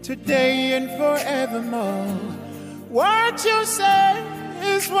 today, and forevermore. What you say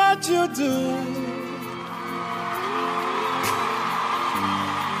is what you do.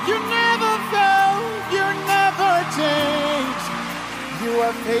 You never fail, you never change. You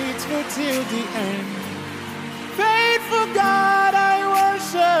are faithful till the end. Faithful God, I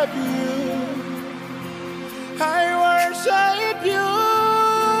worship you. I worship you.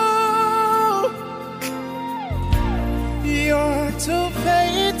 You're too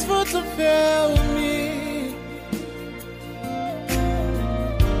faithful to fail me.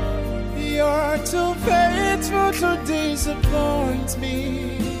 You're too faithful to disappoint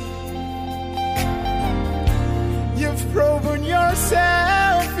me. You've proven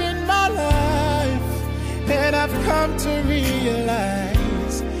yourself in my life, and I've come to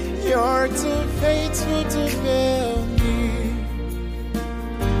realize you're too faithful to fail me.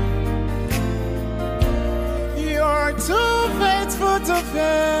 You're too faithful to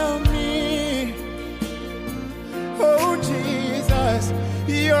fail me. Oh Jesus,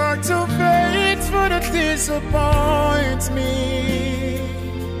 you're too faithful to disappoint me.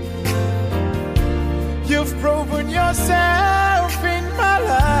 You've proven yourself in my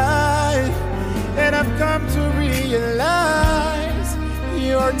life, and I've come to realize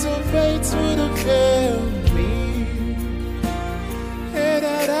you're too faithful to fail me.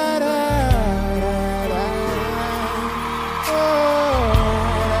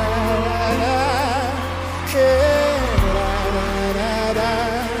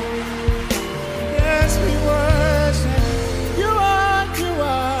 Yes, we worship. You are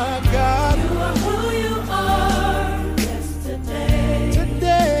God. You are who you are. Yesterday,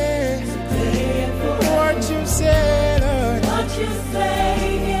 Today, and forever. what you say, Lord. What you say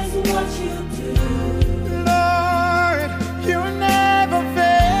is what you do. Lord, you never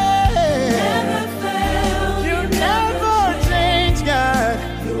fail. Never fail. You never change, God.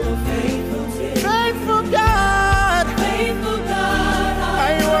 You are faithful to Faithful God, faithful God.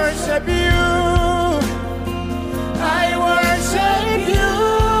 I worship you. I worship you.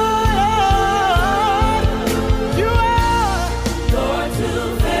 You are. You're too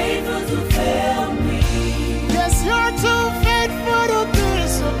faithful to fail me. Yes, you're too faithful to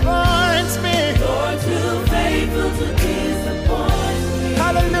disappoint me. You're too faithful to disappoint me.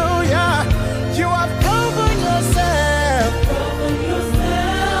 Hallelujah. You have proven yourself. Proven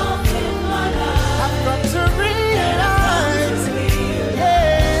yourself in my life. I've come to realize,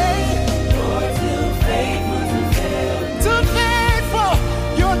 hey,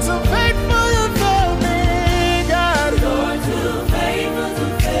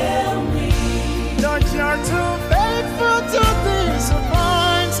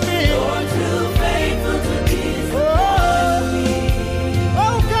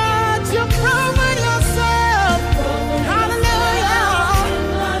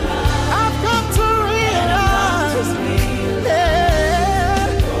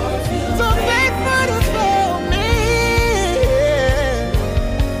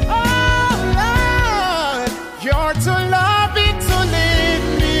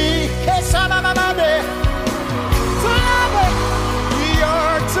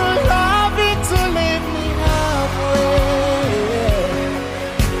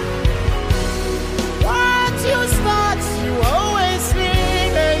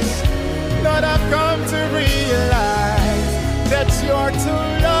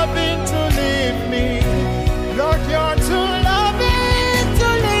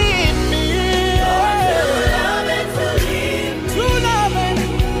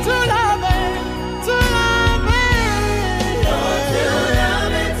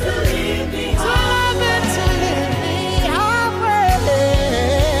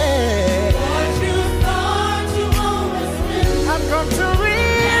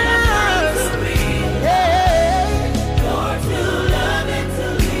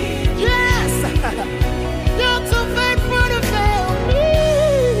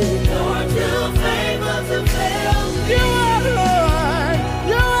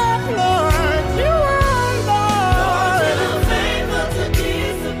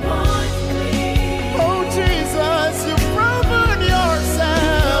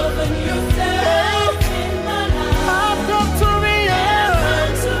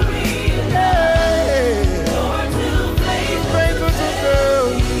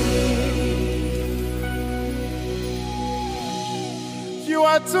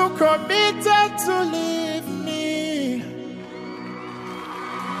 are too committed to leave me.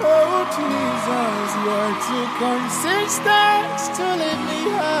 Oh Jesus, you are too consistent to leave me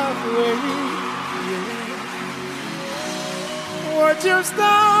halfway. Yeah. What you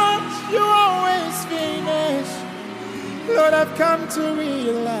start, you always finish. Lord, I've come to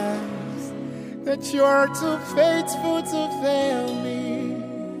realize that you are too faithful to fail me.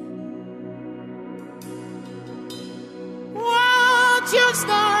 What you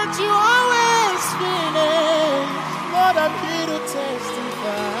start, you always finish. Lord, I'm here to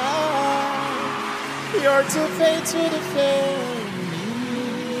testify. You're too faithful to fail me.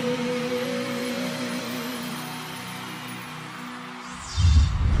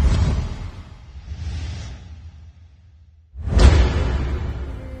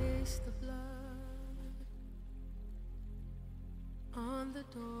 Place the blood on the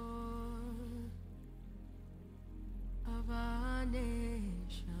door of our name.